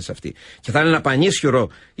συνένεση σε αυτή. Και θα είναι ένα πανίσχυρο,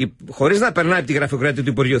 χωρίς να περνάει από τη γραφειοκρατία του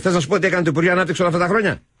Υπουργείου. Θες να σου πω τι έκανε το Υπουργείο Ανάπτυξης όλα αυτά τα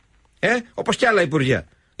χρόνια? Όπως και άλλα Υπουργεία.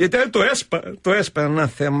 Γιατί το ΕΣΠΑ, ένα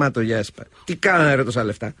θεμάτο για ΕΣΠΑ. Τι κάνανε ρε τόσα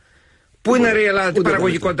λεφτά? Πού είναι ρε η Ελλάδα, τι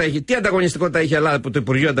παραγωγικότητα έχει, τι ανταγωνιστικότητα έχει η Ελλάδα που το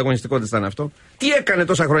Υπουργείο Ανταγωνιστικότητας ήταν αυτό? Τι έκανε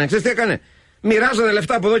τόσα χρόνια? Ξέρεις τι έκανε? Μοιράζανε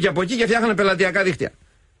λεφτά από εδώ και από εκεί και φτιάχνανε πελατειακά δίκτυα.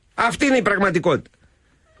 Αυτή είναι η πραγματικότητα.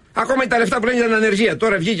 Ακόμα τα λεφτά που λένε για την ανεργία.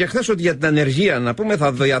 Τώρα βγήκε χθες ότι για την ανεργία, να πούμε,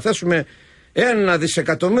 θα διαθέσουμε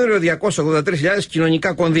 1.283.000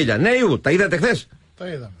 κοινωνικά κονδύλια. Ναι, τα είδατε χθες? Τα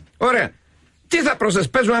είδαμε. Ωραία. Τι θα προσθέσει?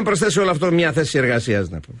 Παίζουμε αν προσθέσει όλο αυτό μια θέση εργασίας,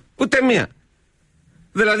 να πούμε? Ούτε μία.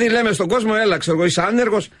 Δηλαδή λέμε στον κόσμο, έλα, ξέρω εγώ, είσαι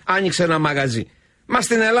άνεργος, άνοιξε ένα μαγαζί. Μα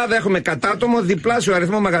στην Ελλάδα έχουμε κατάτομο διπλάσιο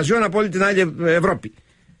αριθμό μαγαζιών από όλη την άλλη Ευρώπη.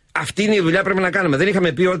 Αυτή είναι η δουλειά που πρέπει να κάνουμε. Δεν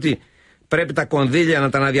είχαμε πει ότι πρέπει τα κονδύλια να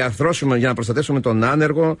τα αναδιαρθρώσουμε για να προστατεύσουμε τον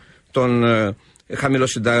άνεργο, τον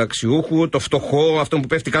χαμηλοσυνταξιούχο, το φτωχό, αυτόν που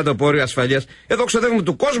πέφτει κάτω από όριο ασφαλείας? Εδώ ξοδεύουμε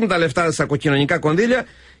του κόσμου τα λεφτά στα κοινωνικά κονδύλια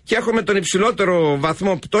και έχουμε τον υψηλότερο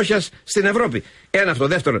βαθμό πτώχειας στην Ευρώπη. Ένα αυτό.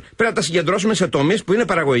 Δεύτερον, πρέπει να τα συγκεντρώσουμε σε τομείς που είναι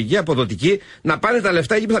παραγωγικοί, αποδοτικοί, να πάνε τα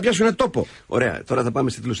λεφτά εκεί που θα πιάσουν τόπο. Ωραία, τώρα θα πάμε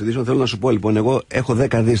στη τίτλους ειδήσεων. Θέλω να σου πω λοιπόν, εγώ έχω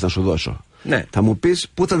 10 δις να σου δώσω. Ναι. Θα μου πεις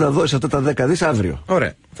πού θα τα δώσεις αυτά τα 10 δις αύριο.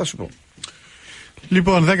 Ωραία, θα σου πω.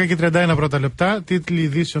 Λοιπόν, 10 και 31 πρώτα λεπτά. Τίτλοι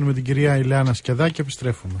ειδήσεων με την κυρία Ηλιάνα Σκεδά και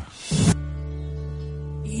επιστρέφουμε.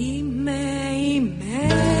 Είμαι η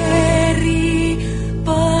Μέρη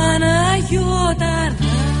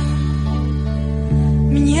Παναγιώταρδα,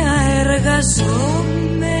 μια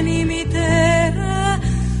εργαζόμενη μητέρα,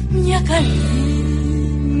 μια καλή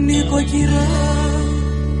νοικοκυρά.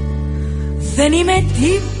 Δεν είμαι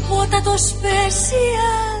τίποτα το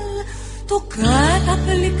special, το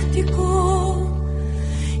καταπληκτικό.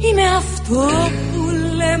 Είμαι αυτό που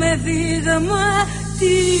λέμε δείγμα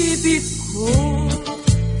τυπικό.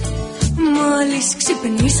 Μόλις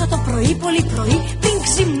ξυπνήσω το πρωί, πολύ πρωί, πριν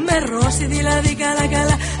ξημερώσει δηλαδή καλά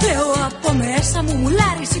καλά, λέω από μέσα μου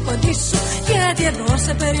μουλάρι σηκωτήσω, γιατί εδώ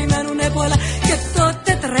σε περιμένουνε πολλά. Και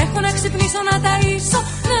τότε τρέχω να ξυπνήσω, να ταΐσω,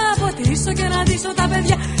 να ποτίσω και να ντύσω τα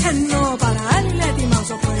παιδιά, ενώ παράλληλα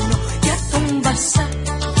ετοιμάζω πρωινό για τον μπασά.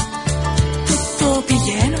 Το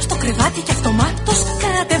πηγαίνω στο κρεβάτι και αυτομάτως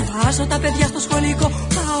κατεβάζω τα παιδιά στο σχολικό.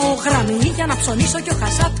 Πάω γραμμή για να ψωνίσω και ο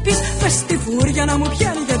χασάπης μες στη φούρια να μου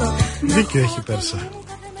πιάνει και το... Δίκιο έχει Πέρσα.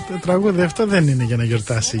 Το τραγούδι αυτό δεν είναι για να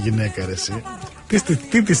γιορτάσει η γυναίκα, ρε εσύ.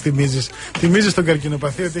 Τι της θυμίζεις? Θυμίζεις τον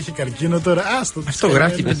καρκινοπαθή ότι έχει καρκίνο τώρα? Αυτό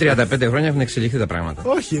γράφει πριν 35 χρόνια, έχουν εξελιχθεί τα πράγματα.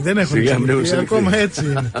 Όχι, δεν έχουν εξελιχθεί. Ακόμα έτσι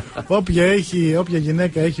είναι. Όποια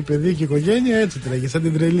γυναίκα έχει παιδί και οικογένεια, έτσι τρέχει. Σαν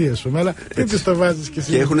την τρελή, ας πούμε. Αλλά τι της το βάζεις κι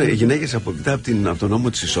εσύ? Και έχουν οι γυναίκες από τον νόμο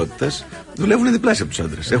της ισότητας, δουλεύουν διπλάσια από τους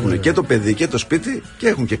άντρες. Έχουν και το παιδί και το σπίτι και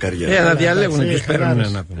έχουν και καριέρα. Να διαλέγουν ποιους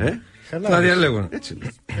παίρνουν. Να διαλέγουν.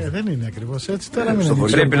 Δεν είναι ακριβώς έτσι. Τώρα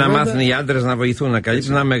πρέπει να μάθουν οι άντρες να βοηθούν να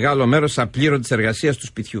καλύψουν ένα μεγάλο μέρος απλήρωτης εργασίας του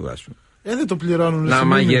σπιτιού, ας πούμε. Δεν το πληρώνουν. Να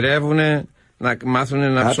μαγειρεύουν, να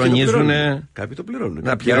μάθουν να ψωνίζουν. Κάποιοι το πληρώνουν.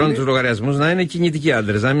 Να πληρώνουν τους λογαριασμούς, να είναι κινητικοί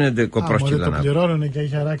άντρες, να μην είναι κοπρόσκυλα. Αν το πληρώνουν και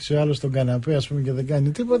έχει αράξει ο άλλος τον καναπέ, ας πούμε, και δεν κάνει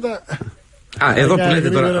τίποτα. Εδώ που λέτε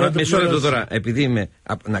τώρα, μισό λεπτό τώρα, επειδή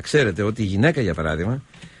να ξέρετε ότι η γυναίκα, για παράδειγμα,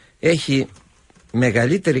 έχει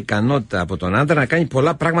μεγαλύτερη ικανότητα από τον άντρα να κάνει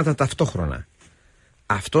πολλά πράγματα ταυτόχρονα.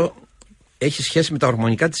 Αυτό έχει σχέση με τα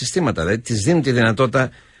ορμονικά της συστήματα. Δηλαδή της δίνουν τη δυνατότητα,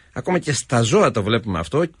 ακόμα και στα ζώα το βλέπουμε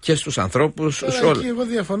αυτό, και στους ανθρώπους. Εκεί εγώ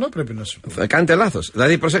διαφωνώ, πρέπει να σου πω. Κάνετε λάθος.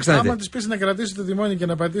 Δηλαδή, προσέξτε. Άμα της πεις να κρατήσει το τιμόνι και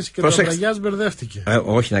να πατήσει και το πλαγιάς, μπερδεύτηκε.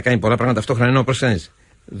 Όχι, να κάνει πολλά πράγματα ταυτόχρονα, ενώ προσέξτε.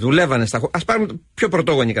 Δουλεύανε στα χωριά. Ας πάρουμε πιο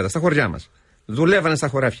πρωτόγονη κατά, στα χωριά μας. Δουλεύανε στα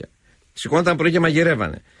χωράφια. Σηκώνονταν πρωί και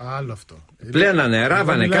μαγειρεύανε. Άλλο αυτό. Πλένανε,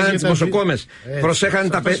 ράβανε, κάνανε τις μοσοκόμες. Προσέχανε,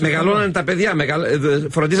 μεγαλώνανε τα παιδιά,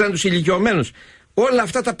 φροντίζανε τους ηλικιωμένους. Όλα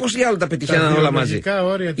αυτά πώς για όλα τα πετυχαίναν όλα μαζί.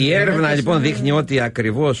 Η έρευνα λοιπόν δείχνει ότι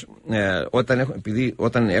ακριβώς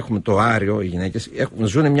όταν έχουμε το άριο, οι γυναίκες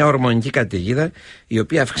ζουν μια ορμονική καταιγίδα η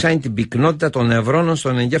οποία αυξάνει την πυκνότητα των νευρώνων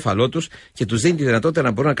στον εγκέφαλό τους και τους δίνει τη δυνατότητα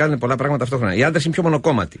να μπορούν να κάνουν πολλά πράγματα ταυτόχρονα. Οι άντρες είναι πιο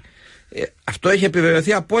μονοκόμματοι. Αυτό έχει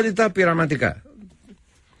επιβεβαιωθεί απόλυτα πειραματικά.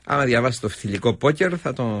 Άμα διαβάσει το θηλυκό πόκερ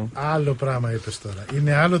θα το... Άλλο πράγμα είπες τώρα.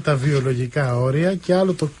 Είναι άλλο τα βιολογικά όρια και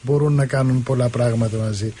άλλο το μπορούν να κάνουν πολλά πράγματα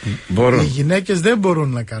μαζί. Οι γυναίκες δεν μπορούν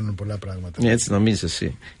να κάνουν πολλά πράγματα. Έτσι νομίζεις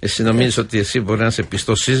εσύ. Εσύ νομίζεις ότι εσύ μπορεί να είσαι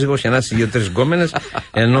πιστός σύζυγος και να είσαι 2-3 γκόμενες,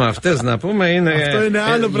 ενώ αυτές να πούμε είναι... Αυτό είναι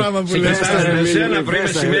άλλο πράγμα που λες. Ένα πρωί,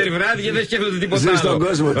 μεσημέρι, βράδυ και δεν σκέφτονται τίποτα άλλο. Στον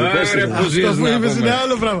κόσμο του. Αυτό που είπες είναι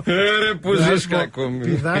άλλο πράγμα. Ρε που ζεις κακόμοι.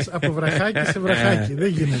 Πηδάς από βραχάκι σε βραχάκι. Δεν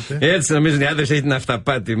γίνεται. Έτσι νομίζουν οι άντρες έχει την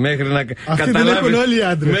αυταπάτη. Μέχρι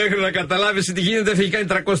να καταλάβεις τι γίνεται, έχει κάνει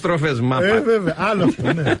 300 στροφές. Βέβαια, άλλο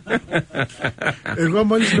αυτό, ναι. Εγώ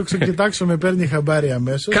μόλις το ξεκοιτάξω με παίρνει χαμπάρι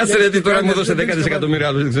αμέσως. Κάτσε ρε, τι τώρα μου έδωσε 10 δισεκατομμύρια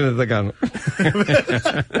άλλους, δεν ξέρω τι θα κάνω.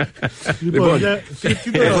 Λοιπόν,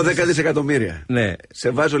 έχω 10 δισεκατομμύρια. Ναι. Σε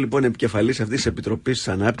βάζω λοιπόν επικεφαλής αυτής της Επιτροπής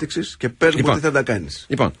Ανάπτυξης και πες μου τι θα τα κάνεις.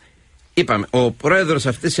 Λοιπόν, είπαμε, ο πρόεδρος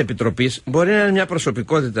αυτής της Επιτροπής μπορεί να είναι μια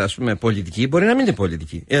προσωπικότητα, ας πούμε, πολιτική, μπορεί να μην είναι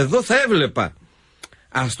πολιτική. Εδώ θα έβλεπα,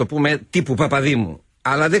 ας το πούμε, τύπου Παπαδήμου.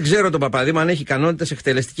 Αλλά δεν ξέρω τον Παπαδήμου αν έχει ικανότητες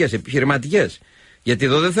εκτελεστικές, επιχειρηματικές. Γιατί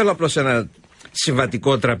εδώ δεν θέλω απλώς ένα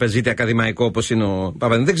συμβατικό τραπεζίτη ακαδημαϊκό όπως είναι ο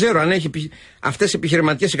Παπαδήμου. Δεν ξέρω αν έχει αυτές τις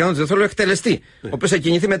επιχειρηματικές ικανότητες. Δεν θέλω εκτελεστή. Ο οποίος θα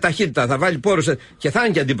κινηθεί με ταχύτητα, θα βάλει πόρους και θα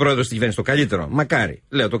είναι και αντιπρόεδρος στην κυβέρνηση. Το καλύτερο. Μακάρι,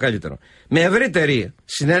 λέω το καλύτερο. Με ευρύτερη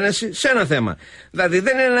συνένεση σε ένα θέμα. Δηλαδή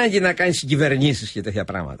δεν είναι ανάγκη να κάνει συγκυβερνήσεις και τέτοια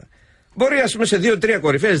πράγματα. Μπορεί, ας πούμε, σε 2-3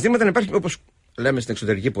 κορυφαία ζητήματα να υπάρχει, όπως λέμε στην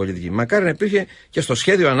εξωτερική πολιτική. Μακάρι να υπήρχε και στο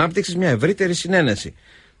σχέδιο ανάπτυξης μια ευρύτερη συνένεση.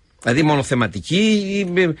 Δηλαδή μονοθεματική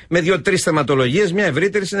ή με 2-3 θεματολογίες μια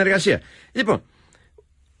ευρύτερη συνεργασία. Λοιπόν,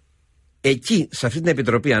 εκεί, σε αυτή την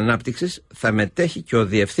Επιτροπή Ανάπτυξης, θα μετέχει και ο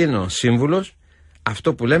Διευθύνων Σύμβουλος,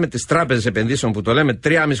 αυτό που λέμε τις τράπεζες επενδύσεων, που το λέμε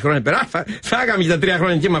 3,5 χρόνια πέρα. Φάγαμε για 3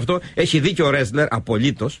 χρόνια εκεί με αυτό. Έχει δίκιο ο Ρέσλερ,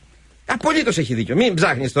 απολύτως. Απολύτως έχει δίκιο. Μην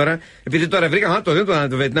ψάχνεις τώρα, επειδή τώρα βρήκαμε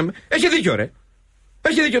το Βιετνάμ. Έχει δίκιο, ρε.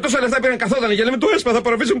 Έχει δίκιο. Τόσα λεφτά πήραν, καθόταν και λέμε το ΕΣΠΑ, θα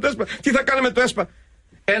απορροφήσουμε το ΕΣΠΑ. Τι θα κάνουμε το ΕΣΠΑ.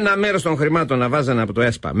 Ένα μέρος των χρημάτων να βάζανε από το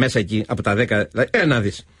ΕΣΠΑ, μέσα εκεί, από τα 10, δηλαδή 1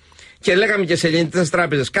 δις. Και λέγαμε και σε ελληνικές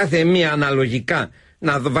τράπεζες, κάθε μία αναλογικά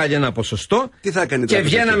να βάλει ένα ποσοστό. Τι θα κάνει. Και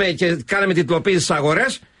βγαίναμε και κάναμε τιτλοποίηση στις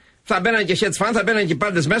αγορές. Θα μπαίναν και hedge fund, θα μπαίναν και οι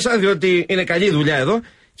πάντες μέσα, διότι είναι καλή δουλειά εδώ.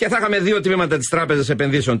 Και θα είχαμε 2 τμήματα της Τράπεζας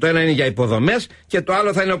Επενδύσεων. Το ένα είναι για υποδομές και το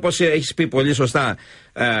άλλο θα είναι, όπως έχεις πει πολύ σωστά,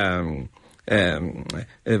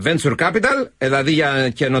 venture capital, δηλαδή για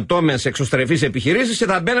καινοτόμες εξωστρεφείς επιχειρήσεις, και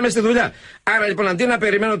θα μπαίναμε στη δουλειά. Άρα λοιπόν, αντί να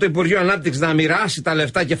περιμένω το Υπουργείο Ανάπτυξης να μοιράσει τα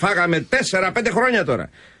λεφτά, και φάγαμε 4-5 χρόνια τώρα.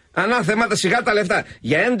 Ανάθεματα, σιγά τα λεφτά.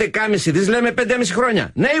 Για 11,5 δις λέμε 5,5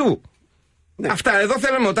 χρόνια. Νέου! Ναι. Αυτά εδώ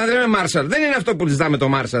θέλουμε. Όταν λέμε Μάρσαλ, δεν είναι αυτό που ζητάμε το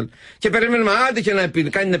Μάρσαλ. Και περιμένουμε άντε και να κάνει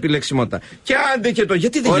την επιλεξιμότητα. Και άντε και το.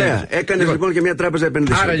 Γιατί δεν γίνεται. Ωραία, έκανε λοιπόν και μια τράπεζα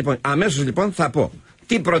επενδύσεων. Άρα λοιπόν, αμέσως λοιπόν θα πω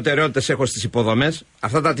τι προτεραιότητες έχω στις υποδομές.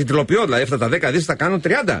 Αυτά τα τιτλοποιώ, δηλαδή αυτά τα 10 δις θα κάνουν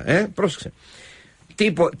 30. Πρόσεξε.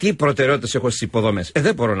 Τι προτεραιότητες έχω στις υποδομές.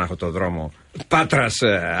 Δεν μπορώ να έχω το δρόμο Πάτρας.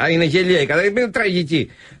 Είναι γελία, είναι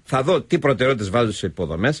τραγική. Θα δω τι προτεραιότητες βάζω στις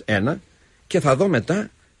υποδομές. Ένα. Και θα δω μετά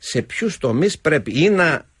σε ποιους τομείς πρέπει ή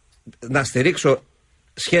να στηρίξω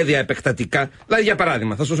σχέδια επεκτατικά. Δηλαδή, για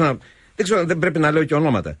παράδειγμα, θα σου δεν ξέρω, δεν πρέπει να λέω και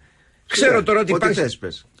ονόματα. Ξέρω τώρα ότι υπάρχει.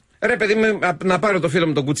 Ρε παιδί μου, να πάρω το φίλο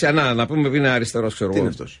μου τον Κουτσιανά, να πούμε, που είναι αριστερός, ξέρω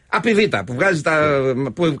εγώ. Απιβίτα, που βγάζει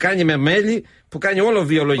που κάνει με μέλι, που κάνει όλο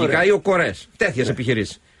βιολογικά. Ωραία. Ή ο Κορές. Τέτοιες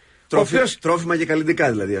επιχειρήσεις. Τρόφιμα και καλλιτικά,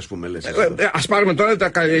 δηλαδή, ας πούμε. Ας πάρουμε τώρα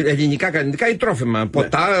τα ελληνικά καλλιτικά ή τρόφιμα.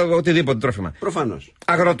 Ποτά, οτιδήποτε τρόφιμα. Προφανώς.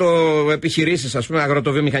 Αγροτοεπιχειρήσεις, ας πούμε,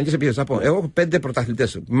 αγροτοβιομηχανικές επιχειρήσεις. Θα πω. Εγώ έχω 5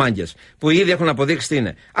 πρωταθλητές, μάγκες, που ήδη έχουν αποδείξει τι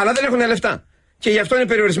είναι. Αλλά δεν έχουν λεφτά. Και γι' αυτό είναι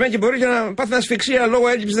περιορισμένοι και μπορεί και να πάθουν ασφυξία λόγω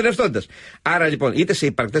έλλειψης ρευστότητας. Άρα λοιπόν, είτε σε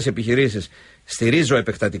υπαρκτές επιχειρήσεις στηρίζω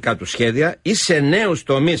επεκτατικά του σχέδια, ή σε νέους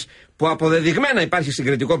τομείς που αποδεδειγμένα υπάρχει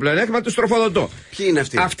συγκριτικό πλεονέκτημα, τους τροφοδοτώ. Ποιοι είναι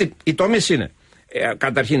αυτοί? Οι τομείς είναι.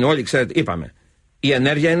 Καταρχήν, όλοι ξέρετε, είπαμε. Η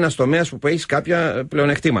ενέργεια είναι ένας τομέας που έχει κάποια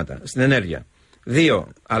πλεονεκτήματα στην ενέργεια. 2,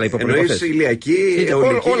 αλλά υποπροϋποθέσεις. Ηλιακή,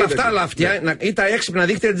 όλα αυτά, αλλά αυτιά, ή τα έξυπνα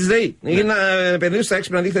δίκτυα της ΔΕΗ. Ή να επενδύσουν στα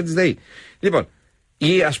έξυπνα δίκτυα της ΔΕΗ. Λοιπόν,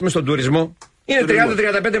 ή ας πούμε στον τουρισμό. Είναι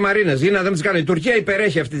 30-35 μαρίνες. Ή να δεν τις κάνω. Η Τουρκία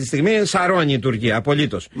υπερέχει αυτή τη στιγμή. Σαρώνει η Τουρκία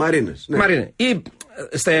απολύτως. Μαρίνες. Ναι. Μαρίνες.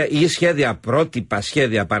 Ή σχέδια, πρότυπα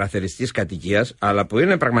σχέδια παραθεριστικής κατοικίας, αλλά που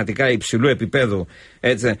είναι πραγματικά υψηλού επίπεδου.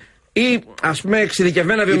 Έτσι, ή ας πούμε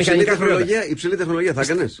εξειδικευμένα βιομηχανικά προϊόντα. Υψηλή τεχνολογία θα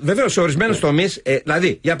έκανες? Βεβαίως, σε ορισμένους τομείς,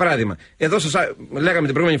 δηλαδή, για παράδειγμα, εδώ σας λέγαμε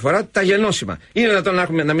την προηγούμενη φορά τα γενώσιμα. Είναι δυνατόν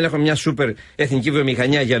να μην έχουμε μια σούπερ εθνική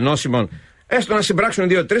βιομηχανία γενώσιμων? Έστω να συμπράξουν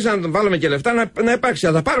 2-3, να βάλουμε και λεφτά, να υπάρξει.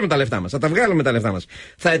 Θα τα πάρουμε τα λεφτά μας, θα τα βγάλουμε τα λεφτά μας.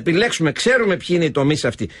 Θα επιλέξουμε, ξέρουμε ποιοι είναι οι τομείς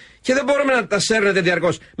αυτοί. Και δεν μπορούμε να τα σέρνετε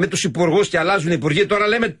διαρκώς με τους υπουργούς και αλλάζουν οι υπουργοί. Τώρα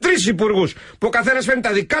λέμε 3 υπουργούς που ο καθένας φέρνει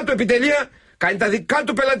τα δικά του επιτελεία, κάνει τα δικά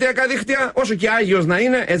του πελατειακά δίκτυα, όσο και άγιος να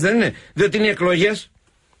είναι, έτσι δεν είναι? Διότι είναι εκλογές.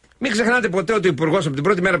 Μην ξεχνάτε ποτέ ότι ο υπουργός από την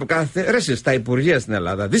πρώτη μέρα που κάθεται, στα υπουργεία στην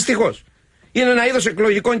Ελλάδα, δυστυχώς, είναι ένα είδος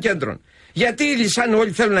εκλογικών κέντρων. Γιατί σαν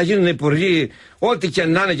όλοι θέλουν να γίνουν υπουργοί, ό,τι και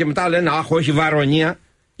να είναι, και μετά λένε αχ, όχι βαρονία?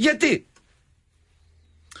 Γιατί?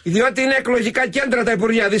 Διότι είναι εκλογικά κέντρα τα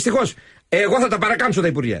υπουργεία, δυστυχώς. Εγώ θα τα παρακάμψω τα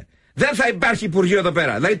υπουργεία. Δεν θα υπάρχει υπουργείο εδώ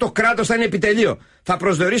πέρα. Δηλαδή το κράτος θα είναι επιτελείο. Θα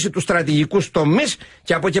προσδιορίσει τους στρατηγικούς τομείς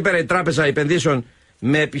και από εκεί πέρα η Τράπεζα Επενδύσεων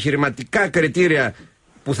με επιχειρηματικά κριτήρια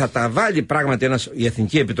που θα τα βάλει πράγματι η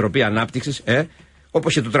Εθνική Επιτροπή Ανάπτυξης,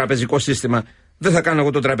 όπως και το τραπεζικό σύστημα. Δεν θα κάνω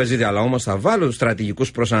εγώ το τραπεζίδι, αλλά όμως θα βάλω τους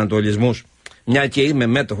στρατηγικούς προσανατολισμούς, μια και είμαι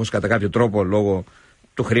μέτοχος κατά κάποιο τρόπο λόγω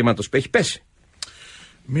του χρήματος που έχει πέσει.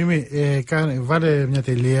 Μίμη, βάλε μια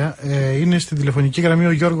τελεία. Είναι στην τηλεφωνική γραμμή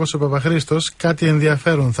ο Γιώργος ο Παπαχρήστος. Κάτι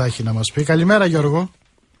ενδιαφέρον θα έχει να μας πει. Καλημέρα, Γιώργο.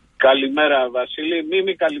 Καλημέρα, Βασίλη.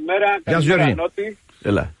 Μίμη, καλημέρα. Καλημέρα, Νότι.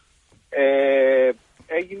 Έλα.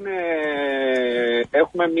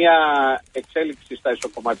 Έχουμε μια εξέλιξη στα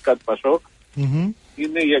ισοκομματικά του Πασόκ.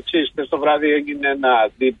 Είναι η εξής. Χθες το βράδυ έγινε ένα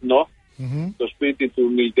δείπνο στο σπίτι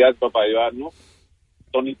του Μιλτιάδη Παπαϊωάννου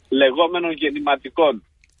των λεγόμενων γεννηματικών.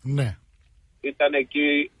 Ναι. Ήταν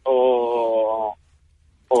εκεί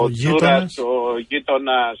ο Τσούρας, ο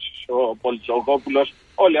γείτονας, ο Πολιτζογόπουλος,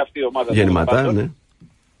 όλη αυτή η ομάδα. Γεννηματά, ναι.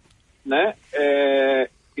 Ναι.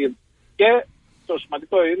 Και το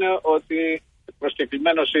σημαντικό είναι ότι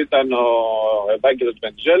προσκεκλημένος ήταν ο Ευάγγελος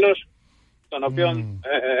Βενιζέλος, τον οποίον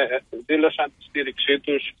δήλωσαν τη στήριξή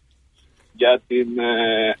τους για την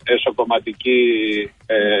εσωκομματική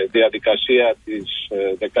διαδικασία της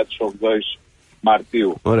 18ης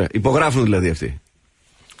Μαρτίου. Ωραία. Υπογράφουν δηλαδή αυτοί.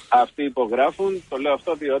 Αυτοί υπογράφουν. Το λέω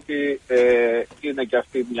αυτό διότι είναι και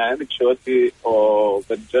αυτή μια ένδειξη ότι ο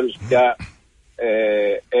Βενιζέλος πια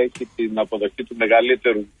έχει την αποδοχή του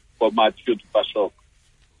μεγαλύτερου κομματιού του Πασόκ.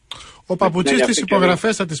 Ο Παπουτσής τις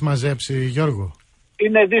υπογραφές θα τις μαζέψει, Γιώργο?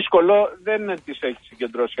 Είναι δύσκολο, δεν τις έχει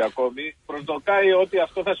συγκεντρώσει ακόμη. Προσδοκάει ότι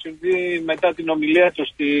αυτό θα συμβεί μετά την ομιλία του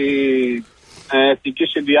στη Εθνική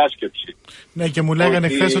Συνδιάσκεψη. Ναι, και μου λέγανε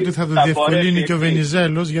χθες ότι θα το διευκολύνει και ο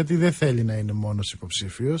Βενιζέλος, γιατί δεν θέλει να είναι μόνος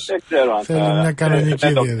υποψήφιος. Δεν ξέρω αν θέλει μια κανονική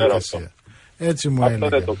διαδικασία. Έτσι μου έλεγε.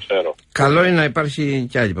 Αυτό δεν το ξέρω. Καλό είναι να υπάρχει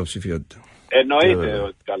και άλλη υποψηφιότητα. Εννοείται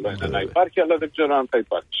ότι καλό είναι να υπάρχει, αλλά δεν ξέρω αν θα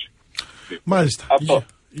υπάρξει. Μάλιστα.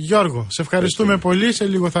 Γιώργο, σε ευχαριστούμε πολύ. Σε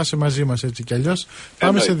λίγο θα είσαι μαζί μας έτσι κι αλλιώς.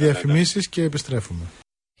 Πάμε σε διαφημίσεις και επιστρέφουμε.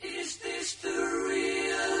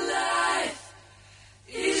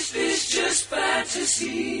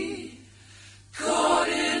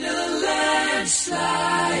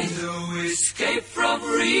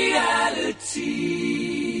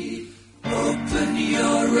 Open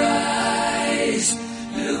your eyes,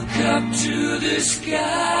 look up to the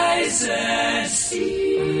skies and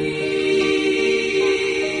see.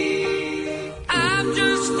 I'm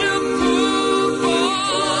just a poor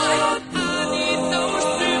boy, I need no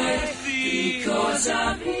sympathy, because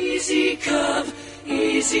I'm easy come,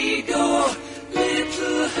 easy go,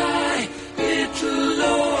 little high, little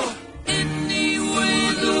low. Any way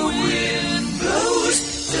the wind blows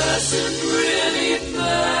doesn't really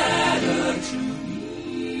matter to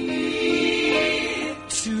me.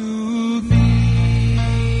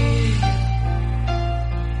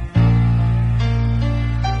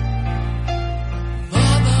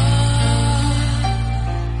 Mama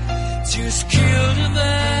just killed a man.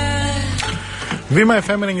 Βήμα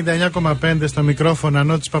FM 99,5 στο μικρόφωνο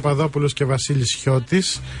Νότης Παπαδόπουλος και Βασίλης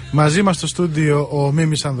Χιώτης. Μαζί μας στο στούντιο ο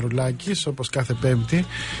Μίμης Ανδρουλάκης, όπως κάθε Πέμπτη.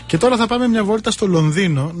 Και τώρα θα πάμε μια βόλτα στο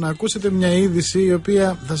Λονδίνο να ακούσετε μια είδηση η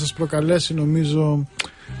οποία θα σας προκαλέσει, νομίζω,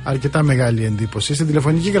 αρκετά μεγάλη εντύπωση. Στην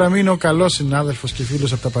τηλεφωνική γραμμή είναι ο καλός συνάδελφος και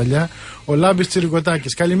φίλος από τα παλιά, ο Λάμπης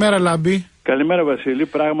Τσιρικοτάκης. Καλημέρα, Λάμπη. Καλημέρα, Βασίλη.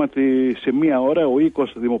 Πράγματι, σε μία ώρα ο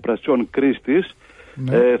οίκος δημοπρασιών Κρίστης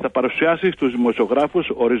θα παρουσιάσει στους δημοσιογράφους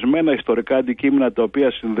ορισμένα ιστορικά αντικείμενα τα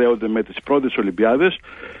οποία συνδέονται με τις πρώτες Ολυμπιάδες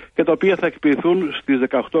και τα οποία θα εκποιηθούν στις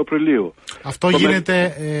 18 Απριλίου. Αυτό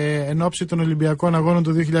γίνεται εν ώψη των Ολυμπιακών Αγώνων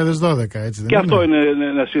του 2012, έτσι δεν και είναι? Αυτό είναι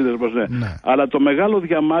ένα σύνδεσμος, ναι. Αλλά το μεγάλο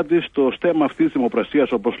διαμάντι στο στέμμα αυτής της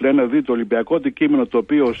δημοπρασίας, όπως λένε, δηλαδή το Ολυμπιακό αντικείμενο το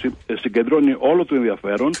οποίο συγκεντρώνει όλο το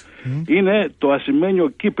ενδιαφέρον, είναι το ασημένιο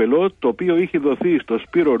κύπελο το οποίο είχε δοθεί στο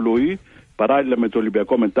Σπύρο Λούι παράλληλα με το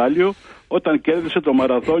Ολυμπιακό μετάλλιο, όταν κέρδισε το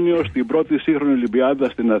μαραθώνιο στην πρώτη σύγχρονη Ολυμπιάδα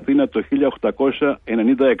στην Αθήνα το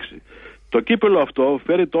 1896. Το κύπελο αυτό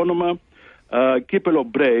φέρει το όνομα κύπελο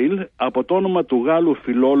Μπρέιλ από το όνομα του Γάλλου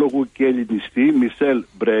φιλόλογου και ελληνιστή Μισελ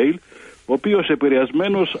Μπρέιλ, ο οποίος,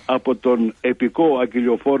 επηρεασμένος από τον επικό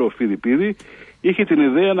αγγελιοφόρο Φιδιππίδη, είχε την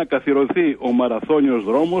ιδέα να καθιερωθεί ο μαραθώνιος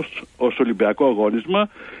δρόμος ως Ολυμπιακό αγώνισμα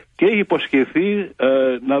και είχε υποσχεθεί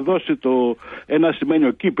να δώσει ένα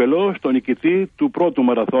ασημένιο κύπελο στον νικητή του πρώτου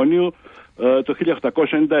μαραθώνιου το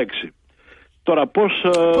 1896. Τώρα πώς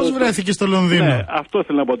βρέθηκε στο Λονδίνο? Ναι, αυτό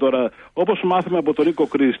θέλω να πω τώρα. Όπως μάθαμε από τον Νίκο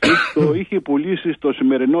Κρίστη, το είχε πουλήσει στο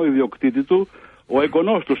σημερινό ιδιοκτήτη του ο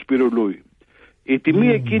εγγονός του Σπύρου Λούι. Η τιμή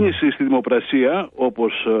εκκίνηση στη δημοπρασία,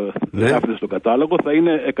 όπως γράφεται στο κατάλογο, θα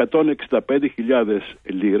είναι 165.000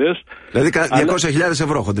 λίρες. Δηλαδή 200.000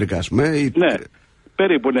 ευρώ χοντρικά, ας πούμε. Ναι,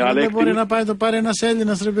 περίπου. Αλλά δεν μπορεί να πάει το πάρει ένας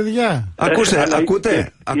Έλληνας, ρε παιδιά.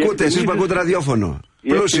 Ακούτε εσείς που ακούτε ραδιόφωνο.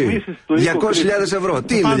 Πλούσιοι, 200.000 ευρώ.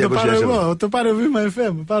 Τι είναι 200.000 ευρώ? Το πάρω Βήμα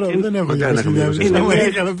FM. Δεν έχω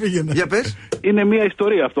 200.000. Για πες. Είναι μια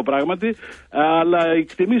ιστορία αυτό πράγματι. Αλλά η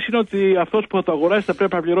εκτιμήση είναι ότι αυτός που θα το αγοράσει θα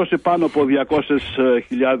πρέπει να πληρώσει πάνω από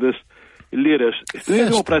 200.000 λίρες. Στην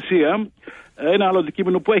δημοπρασία, ένα άλλο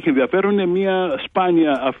αντικείμενο που έχει ενδιαφέρον είναι μια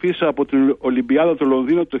σπάνια αφίσα από την Ολυμπιάδα του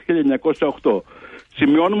Λονδίνου το 1908.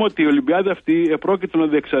 Σημειώνουμε ότι η Ολυμπιάδα αυτή επρόκειτο να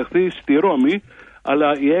διεξαχθεί στη Ρώμη,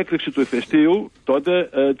 αλλά η έκρηξη του ηφαιστείου τότε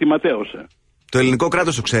τη ματέωσε. Το ελληνικό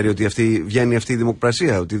κράτος το ξέρει ότι βγαίνει αυτή η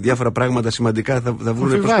δημοκρασία, ότι διάφορα πράγματα σημαντικά θα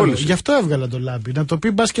βρουν επισχόληση. Γι' αυτό έβγαλα το Λάμπη. Να το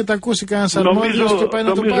πει, μπας και τα ακούσει κανένας αρμόδιος και πάει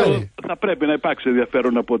να το πάρει. Θα πρέπει να υπάρξει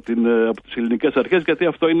ενδιαφέρον από τις ελληνικές αρχές, γιατί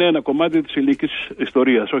αυτό είναι ένα κομμάτι της ελληνικής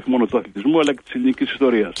ιστορίας. Όχι μόνο του αθλητισμού, αλλά και της ελληνικής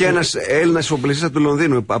ιστορίας. Και ένας Έλληνας εφοπλιστής από του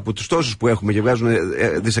Λονδίνου, από τους τόσους που έχουμε και βγάζουν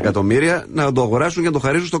δισεκατομμύρια, να το αγοράσουν και να το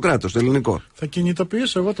χαρίσουν στο κράτος, το ελληνικό. Θα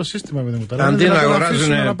κινητοποιήσω εγώ το σύστημα με την Αντί να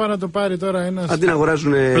αγοράζουν. Αντί να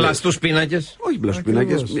αγοράζουν. Πλαστούς πίνακες. Όχι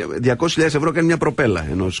πλαστοπινάκες. 200.000 ευρώ κάνει μια προπέλα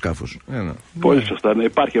ενός σκάφους. Πολύ σωστά.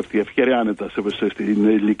 Υπάρχει αυτή η ευκαιρία άνετα στην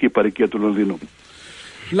ελληνική παροικία του Λονδίνου.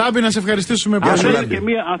 Λάμπη, να σε ευχαριστήσουμε πολύ. Αν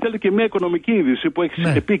θέλετε και μια οικονομική είδηση που έχει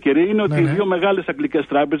επίκαιρη, είναι ότι οι δύο μεγάλες αγγλικές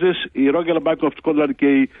τράπεζες, η Royal Bank of Scotland και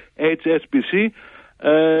η HSBC,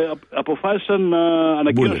 αποφάσισαν να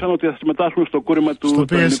ανακοίνωσαν ότι θα συμμετάσχουν στο κούρεμα των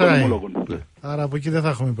ελληνικών ομολόγων. Άρα από εκεί δεν θα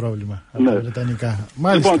έχουμε πρόβλημα. Από τα βρετανικά.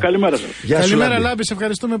 Λοιπόν, καλημέρα σας. Καλημέρα, Λάμπη, σε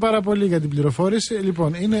ευχαριστούμε πάρα πολύ για την πληροφόρηση.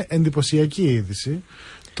 Λοιπόν, είναι εντυπωσιακή η είδηση.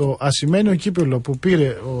 Το ασημένιο κύπελο που πήρε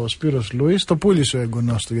ο Σπύρος Λούις το πούλησε ο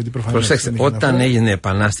εγγονός του. Γιατί προφανώς. Προσέξτε, όταν έγινε η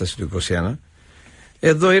Επανάσταση του 1921,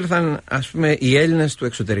 εδώ ήρθαν, ας πούμε, οι Έλληνες του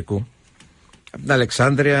εξωτερικού. Από την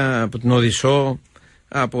Αλεξάνδρεια, από την Οδυσσό,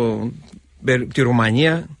 από τη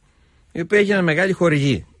Ρουμανία, οι οποίοι έγιναν μεγάλοι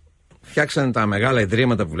χορηγοί. Φτιάξαν τα μεγάλα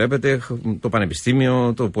ιδρύματα που βλέπετε, το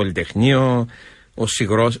Πανεπιστήμιο, το Πολυτεχνείο, ο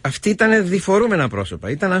Σιγρός. Αυτοί ήταν διφορούμενα πρόσωπα,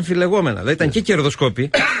 ήταν αμφιλεγόμενα. Δεν ήταν και κερδοσκόποι.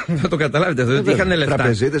 Θα το καταλάβετε αυτό, δεν είχαν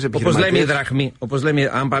λεφτά. Όπως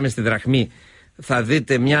λέμε, αν πάμε στη δραχμή, θα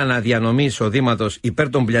δείτε μια αναδιανομή εισοδήματος υπέρ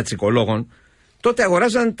των πλιατσικολόγων. Τότε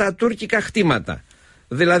αγοράζαν τα τουρκικά χτήματα.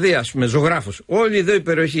 Δηλαδή, ας πούμε, ζωγράφους. Όλη εδώ η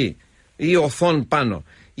περιοχή, ή οθόν πάνω,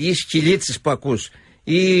 ή σκυλίτσες που ακούς,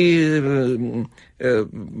 ή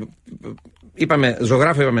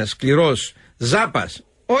ζωγράφο είπαμε, σκληρός, Ζάπας.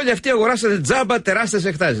 Όλοι αυτοί αγοράσανε τζάμπα τεράστιες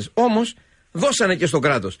εκτάσεις. Όμως δώσανε και στο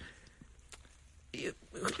κράτος.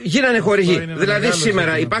 Γίνανε χορηγοί. Δηλαδή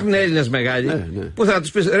σήμερα υπάρχουν Έλληνες μεγάλοι που θα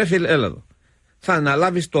τους πεις, ρε φίλε, έλα εδώ. Θα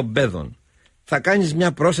αναλάβεις τον παιδόν. Θα κάνεις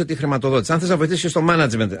μια πρόσθετη χρηματοδότηση. Αν θες να βοηθήσεις και στο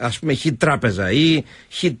management, ας πούμε, χι τράπεζα ή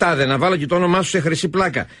χι τάδε, να βάλω και το όνομά σου σε χρυσή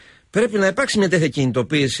πλάκα. Πρέπει να υπάρξει μια τέτοια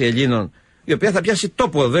κινητοποίηση Ελλήνων, η οποία θα πιάσει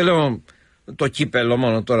τόπο. Δεν λέω το κύπελο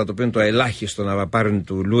μόνο τώρα, το οποίο είναι το ελάχιστο να πάρουν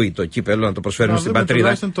του Λούι το κύπελο, να το προσφέρουν στην πατρίδα.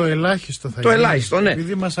 Τουλάχιστον το ελάχιστο θα γίνει. Το ελάχιστο, ναι.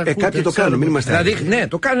 Κάποιοι το κάνουν, μην είμαστε. Δηλαδή, ναι,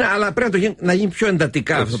 το κάνουν, αλλά πρέπει να γίνει πιο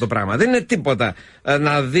εντατικά αυτό το πράγμα. Δεν είναι τίποτα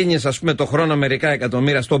να δίνεις, ας πούμε, το χρόνο μερικά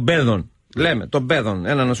εκατομμύρια στον παιδόν. Λέμε, τον παιδόν,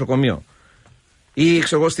 ένα νοσοκομείο. Ή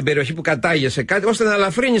ξέρω εγώ στην περιοχή που κατάγεσαι κάτι, ώστε να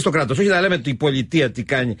ελαφρύνει το κράτος. Όχι να λέμε ότι η πολιτεία τι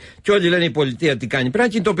κάνει. Και όλοι λένε η πολιτεία τι κάνει. Πρέπει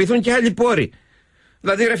να κινητοποιηθούν και άλλοι πόροι.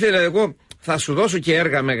 Δηλαδή, ρε φίλε, εγώ θα σου δώσω και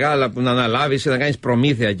έργα μεγάλα που να αναλάβεις ή να κάνεις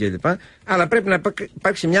προμήθεια κλπ. Αλλά πρέπει να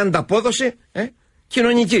υπάρξει μια ανταπόδοση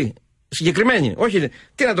κοινωνική. Συγκεκριμένη. Όχι,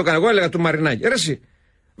 τι να το κάνω, εγώ έλεγα του Μαρινάκη. Ρε, εσύ,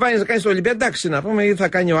 βάζεις να κάνεις το Ολυμπία, εντάξει να πούμε, ή θα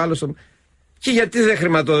κάνει ο άλλος. Και γιατί δεν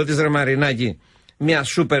χρηματοδοτείς, ρε Μαρινάκη, μια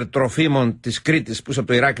σούπερ τροφίμων της Κρήτης που είσαι από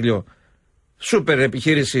το Ηράκλειο. Σούπερ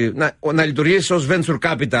επιχείρηση να λειτουργήσει ως venture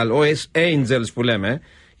capital, ως angels που λέμε.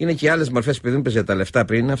 Είναι και οι άλλες μορφές, επειδή μου είπες για τα λεφτά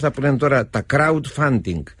πριν, αυτά που λένε τώρα τα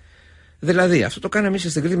crowdfunding. Δηλαδή, αυτό το κάναμε εμείς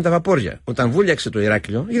στην Κρήτη με τα βαπόρια. Όταν βούλιαξε το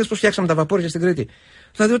Ηράκλειο, είδες πώς φτιάξαμε τα βαπόρια στην Κρήτη.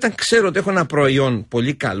 Δηλαδή, όταν ξέρω ότι έχω ένα προϊόν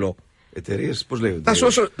πολύ καλό, εταιρείες, πώς λέγονται.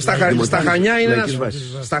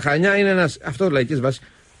 Στα Χανιά είναι ένας, αυτό λαϊκής βάσης,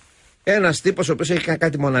 ένας τύπος ο οποίος έχει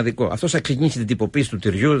κάτι μοναδικό. Αυτός θα ξεκινήσει την τυποποίηση του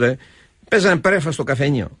τυριού. Παίζανε πρέφα στο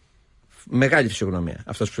καφενείο. Μεγάλη φυσιογνωμία,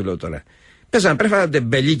 αυτός που σου λέω τώρα. Παίζανε πρέφα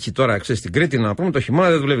ντεμπελίκι τώρα, ξέρεις, στην Κρήτη να πούμε, το χειμώνα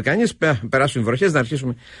δεν δουλεύει κανείς. Περάσουν οι βροχές να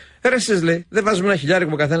αρχίσουμε. Ρε, εσείς λέει, δεν βάζουμε ένα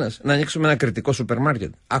χιλιάρικο ο καθένας να ανοίξουμε ένα κριτικό σούπερ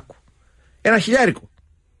μάρκετ. Άκου. Ένα χιλιάρικο.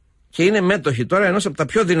 Και είναι μέτοχοι τώρα ενός από τα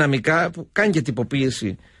πιο δυναμικά που κάνει και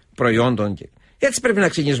τυποποίηση προϊόντων. Έτσι πρέπει να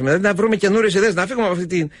ξεκινήσουμε. Δηλαδή να βρούμε καινούριες ιδέες, να φύγουμε από αυτή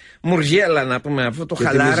τη μουργέλα, να πούμε, αυτό το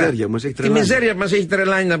χαλάρα. Τη μιζέρια που μας έχει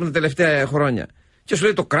τρελάνει να πούμε τα τελευταία χρόνια. Και σου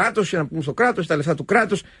λέει το κράτος, να πούμε στο κράτος, τα λεφτά του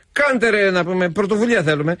κράτους. Κάντε ρε, να πούμε, πρωτοβουλία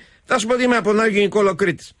θέλουμε. Θα σου πω ότι είμαι από τον Άγιο Νικόλαο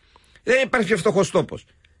Κρήτης. Δεν υπάρχει πιο φτωχός τόπος.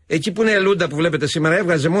 Εκεί που είναι η Ελούντα που βλέπετε σήμερα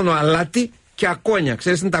έβγαζε μόνο αλάτι και ακόνια.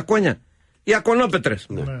 Ξέρεις τι είναι τα ακόνια? Οι ακονόπετρες.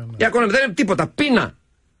 Ναι. Οι ακονόπετρες δεν είναι τίποτα. Πείνα.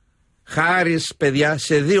 Χάρης, παιδιά,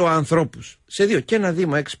 σε 2 ανθρώπους. Σε 2 και ένα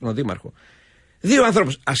δήμο, έξυπνο δήμαρχο. 2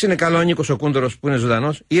 ανθρώπους. Ας είναι καλό ο Νίκος ο Κούντορος που είναι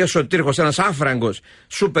ζωντανός, ή ο Σωτήρχος, ένας άφραγκος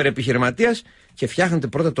σούπερ επιχειρηματίας, και φτιάχνετε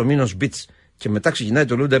πρώτα το Μίνος Beach και μετά ξεκινάει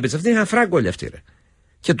το Λούντα Beach. Αυτή είναι αφράγκο όλοι αυτοί, ρε.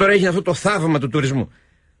 Και τώρα έχει αυτό το θαύμα του τουρισμού.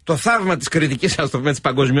 Το θαύμα της κριτικής, ας το πούμε, της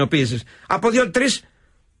παγκοσμιοποίησης. Από 2-3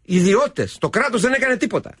 ιδιώτες. Το κράτος δεν έκανε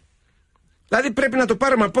τίποτα. Δηλαδή πρέπει να το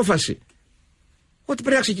πάρουμε απόφαση ότι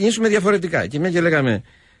πρέπει να ξεκινήσουμε διαφορετικά. Και μια και λέγαμε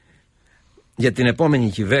για την επόμενη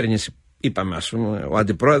κυβέρνηση, είπαμε, ας πούμε, ο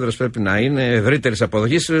αντιπρόεδρος πρέπει να είναι ευρύτερης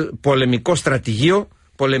αποδοχής, πολεμικό στρατηγείο,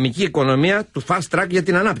 πολεμική οικονομία του fast track για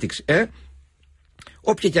την ανάπτυξη.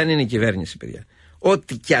 Όποια και αν είναι η κυβέρνηση, παιδιά,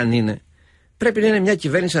 ό,τι και αν είναι, πρέπει να είναι μια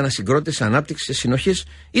κυβέρνηση ανασυγκρότησης, ανάπτυξης, συνοχής,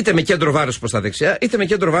 είτε με κέντρο βάρος προς τα δεξιά, είτε με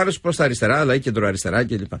κέντρο βάρος προς τα αριστερά, δηλαδή κέντρο-αριστερά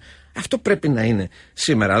κλπ. Αυτό πρέπει να είναι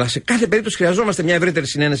σήμερα. Αλλά σε κάθε περίπτωση χρειαζόμαστε μια ευρύτερη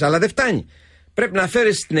συνένεση, αλλά δεν φτάνει. Πρέπει να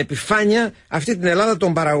φέρει στην επιφάνεια αυτή την Ελλάδα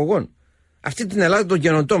των παραγωγών. Αυτή την Ελλάδα των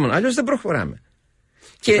καινοτόμων. Αλλιώς δεν προχωράμε.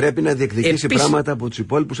 Και πρέπει να διεκδικήσει πράγματα από τους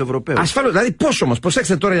υπόλοιπους Ευρωπαίους. Ασφαλώς. Δηλαδή, πώς όμως,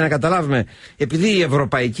 προσέξτε τώρα για να καταλάβουμε, επειδή η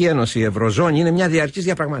Ευρωπαϊκή Ένωση, η Ευρωζώνη είναι μια διαρκής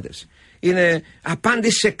διαπραγμάτευση. Είναι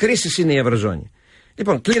απάντηση σε κρίσεις είναι η Ευρωζώνη.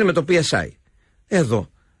 Λοιπόν, κλείνουμε το PSI. Εδώ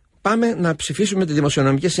πάμε να ψηφίσουμε τη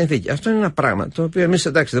δημοσιονομική συνθήκη. Αυτό είναι ένα πράγμα το οποίο εμείς,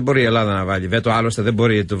 εντάξει, δεν μπορεί η Ελλάδα να βάλει βέτο, άλλωστε δεν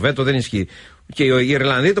μπορεί. Το βέτο δεν ισχύει. Και οι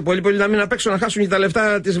Ιρλανδοί το πολύ να μην απέξω να χάσουν και τα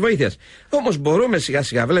λεφτά της βοήθειας. Όμως μπορούμε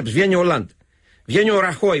σιγά-σιγά, βλέπεις, βγαίνει ο Ολάντ. Βγαίνει ο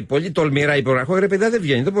Ραχόη, πολύ τολμηρά είπε ο Ραχόη, ρε παιδιά δεν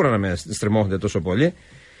βγαίνει, δεν μπορώ να με στριμώχνετε τόσο πολύ.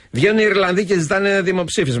 Βγαίνουν οι Ιρλανδοί και ζητάνε ένα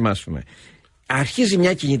δημοψήφισμα, ας πούμε. Αρχίζει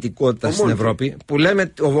μια κινητικότητα στην Ευρώπη που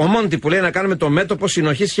λέμε, ο Μόντι που λέει να κάνουμε το μέτωπο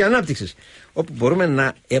συνοχής και ανάπτυξης. Όπου μπορούμε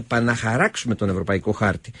να επαναχαράξουμε τον ευρωπαϊκό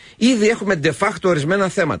χάρτη. Ήδη έχουμε de facto ορισμένα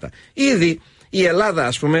θέματα. Ήδη η Ελλάδα,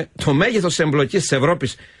 ας πούμε, το μέγεθος της εμπλοκής της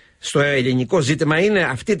Ευρώπης στο ελληνικό ζήτημα είναι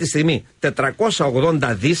αυτή τη στιγμή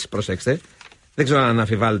 480 δις, προσέξτε. Δεν ξέρω αν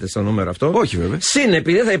αμφιβάλλετε στο νούμερο αυτό. Όχι, βέβαια. Συν,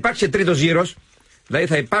 επειδή θα υπάρξει τρίτος γύρος, δηλαδή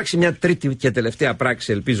θα υπάρξει μια τρίτη και τελευταία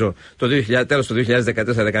πράξη, ελπίζω, τέλος του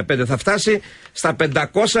 2014-2015, θα φτάσει στα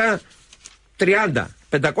 530.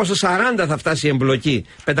 540 θα φτάσει η εμπλοκή.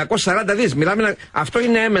 540 δις. Μιλάμε, αυτό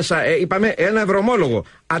είναι έμεσα, είπαμε, ένα ευρωομόλογο.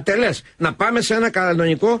 Ατελές. Να πάμε σε ένα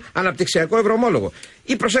κανονικό αναπτυξιακό ευρωομόλογο.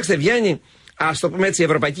 Ή προσέξτε, βγαίνει, ας το πούμε έτσι, η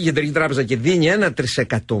Ευρωπαϊκή Κεντρική Τράπεζα και δίνει 1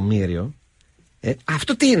 τρισεκατομμύριο.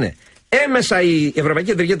 Αυτό τι είναι? Έμεσα η Ευρωπαϊκή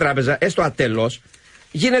Κεντρική Τράπεζα, έστω ατελώς,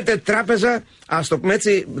 γίνεται τράπεζα, ας το πούμε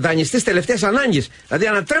έτσι, δανειστής τελευταίας ανάγκης. Δηλαδή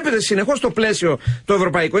ανατρέπεται συνεχώς το πλαίσιο το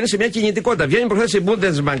ευρωπαϊκό, είναι σε μια κινητικότητα. Βγαίνει προχθές η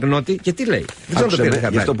Bundesbank νότη και τι λέει? Δεν ξέρω το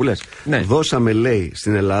γι' αυτό που λες. Ναι. Δώσαμε, λέει,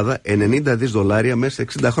 στην Ελλάδα 90 δις δολάρια μέσα σε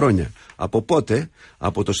 60 χρόνια. Από πότε?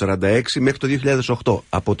 Από το 1946 μέχρι το 2008.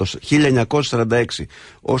 Από το 1946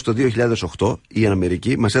 ως το 2008 η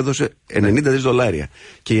Αμερική μας έδωσε 90 δις δολάρια.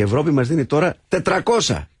 Και η Ευρώπη μας δίνει τώρα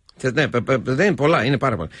 400. Ναι, δεν είναι πολλά, είναι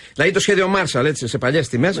πάρα πολλά. Δηλαδή το σχέδιο Marshall, έτσι, σε παλιές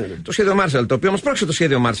τιμές, το σχέδιο Marshall, το οποίο όμως πρόκειται το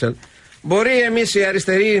σχέδιο Marshall. Μπορεί εμείς οι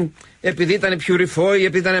αριστεροί, επειδή ήταν πιουριφόοι,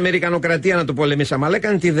 επειδή ήταν Αμερικανοκρατία να το πολεμήσαμε, αλλά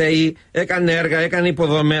έκανε τη ΔΕΗ, έκανε έργα, έκανε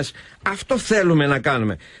υποδομές. Αυτό θέλουμε να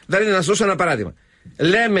κάνουμε. Δηλαδή, να σας δώσω ένα παράδειγμα.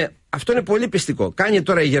 Λέμε, αυτό είναι πολύ πιστικό. Κάνει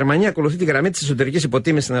τώρα η Γερμανία, ακολουθεί τη γραμμή της εσωτερικής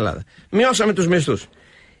υποτίμησης στην Ελλάδα. Μειώσαμε τους μισθούς.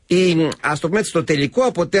 Ας το πούμε έτσι, το τελικό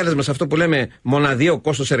αποτέλεσμα σε αυτό που λέμε μοναδίο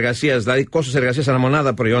κόστος εργασίας, δηλαδή κόστος εργασίας ανά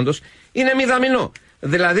μονάδα προϊόντος, είναι μηδαμινό.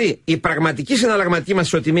 Δηλαδή η πραγματική συναλλαγματική μας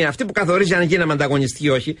ισοτιμία, αυτή που καθορίζει αν γίναμε ανταγωνιστικοί ή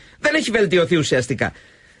όχι, δεν έχει βελτιωθεί ουσιαστικά.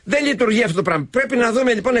 Δεν λειτουργεί αυτό το πράγμα. Πρέπει να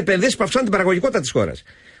δούμε λοιπόν επενδύσεις που αυξάνουν την παραγωγικότητα της χώρας.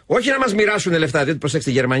 Όχι να μας μοιράσουν λεφτά, διότι προσέξτε,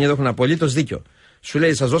 οι Γερμανοί εδώ έχουν απολύτως δίκιο. Σου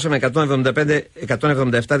λέει, σας δώσαμε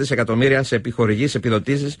 177 δισεκατομμύρια σε επιχορηγήσεις,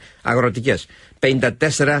 επιδοτήσεις αγροτικές.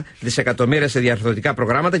 54 δισεκατομμύρια σε διαρθρωτικά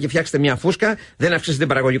προγράμματα και φτιάξτε μια φούσκα, δεν αυξήσετε την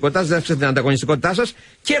παραγωγικότητά σας, δεν αυξήσετε την ανταγωνιστικότητά σας.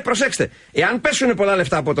 Και προσέξτε, εάν πέσουν πολλά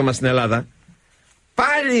λεφτά απότομα στην Ελλάδα,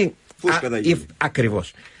 πάλι.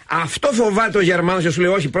 Ακριβώς. Αυτό φοβάται ο Γερμανός και σου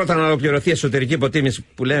λέει: όχι, πρώτα να ολοκληρωθεί η εσωτερική υποτίμηση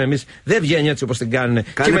που λέμε εμείς. Δεν βγαίνει έτσι όπως την κάνουν.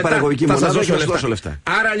 Κάνει παραγωγική μονάδα και θα δώσω λεφτά.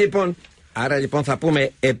 Άρα λοιπόν θα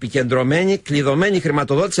πούμε επικεντρωμένη, κλειδωμένη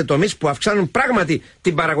χρηματοδότηση σε τομείς που αυξάνουν πράγματι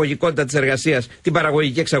την παραγωγικότητα της εργασίας, την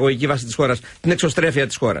παραγωγική εξαγωγική βάση της χώρας, την εξωστρέφεια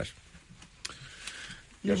της χώρας.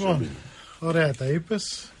 Λοιπόν, ωραία τα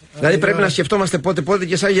είπες. Δηλαδή πρέπει να σκεφτόμαστε πότε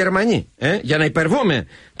και σαν Γερμανοί για να υπερβούμε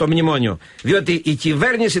το μνημόνιο. Διότι η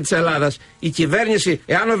κυβέρνηση της Ελλάδας,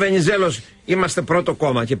 εάν ο Βενιζέλος είμαστε πρώτο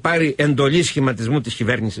κόμμα και πάρει εντολή σχηματισμού της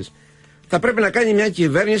κυβέρνησης, θα πρέπει να κάνει μια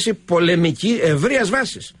κυβέρνηση πολεμική ευρείας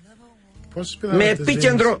βάσης.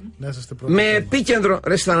 Με επίκεντρο.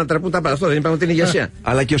 Ρε, θα ανατραπούν τα πάντα. Αυτό δεν είπαμε ότι είναι ηγεσία.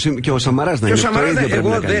 Αλλά και ο Σαμαράς να είναι.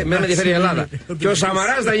 Εγώ δεν με ενδιαφέρει η Ελλάδα. Και ο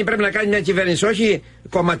Σαμαράς πρέπει να κάνει μια κυβέρνηση όχι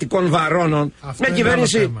κομματικών βαρώνων. Μια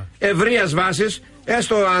κυβέρνηση ευρείας βάσης.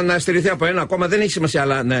 Έστω να στηριχθεί από ένα κόμμα δεν έχει σημασία,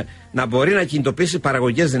 αλλά να μπορεί να κινητοποιήσει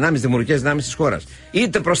παραγωγικές δυνάμεις, δημιουργικές δυνάμεις της χώρας.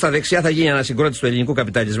 Είτε προς τα δεξιά θα γίνει ανασυγκρότηση του ελληνικού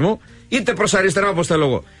καπιταλισμού, είτε προς αριστερά όπως θέλω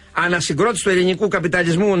εγώ. Ανασυγκρότηση του ελληνικού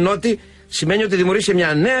καπιταλισμού νότι σημαίνει ότι δημιουργήσει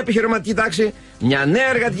μια νέα επιχειρηματική τάξη, μια νέα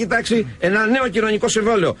εργατική τάξη, ένα νέο κοινωνικό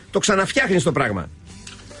συμβόλαιο. Το ξαναφτιάχνεις το πράγμα.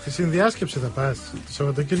 Στη συνδιάσκεψη θα πας το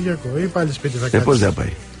Σαββατοκύριακο ή πάλι σπίτι θα κάτσεις? Πώς δεν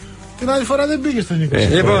πάει? Την άλλη φορά δεν πήγε στον Νίκο.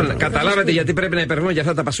 Λοιπόν, καταλάβατε γιατί πρέπει να υπερβούμε για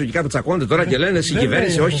αυτά τα πασουκικά που τσακώνται τώρα και λένε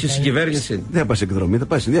συγκυβέρνηση, όχι συγκυβέρνηση. Δεν θα πας εκδρομή, θα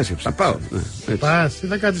πας στη διάσκεψη. Θα πάω. Πας ή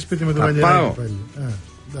θα κάτσεις σπίτι με τον Βαλιαράκη πάλι?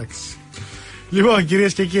 Εντάξει. Λοιπόν,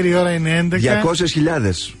 κυρίες και κύριοι, η ώρα είναι 11.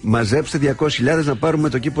 200.000. Μαζέψτε 200.000 να πάρουμε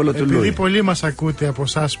το κύπολο του Λούι. Επειδή πολλοί μας ακούτε από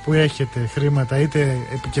εσάς που έχετε χρήματα, είτε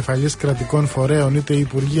επικεφαλής κρατικών φορέων, είτε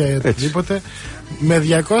υπουργεία, είτε οτιδήποτε, με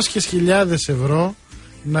 200.000 ευρώ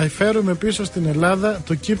να φέρουμε πίσω στην Ελλάδα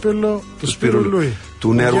το κύπελο του Σπύρου Λούι.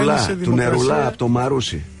 Του Νερουλά από το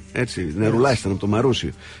Μαρούσι. Έτσι, Νερουλά ήταν από το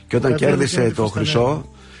Μαρούσι. Και όταν κέρδισε το χρυσό,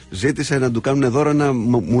 ζήτησε να του κάνουν δώρο ένα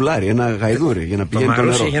μουλάρι, ένα γαϊδούρι για να πηγαίνει το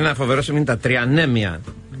νερό. Έχει ένα φοβερό σημείο, τα Τριανέμια.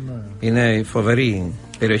 Είναι η φοβερή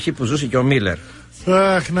περιοχή που ζούσε και ο Μίλλερ.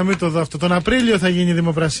 Αχ, να μην το δω αυτό. Τον Απρίλιο θα γίνει η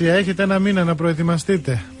δημοπρασία. Έχετε ένα μήνα να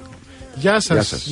προετοιμαστείτε. Γεια σας.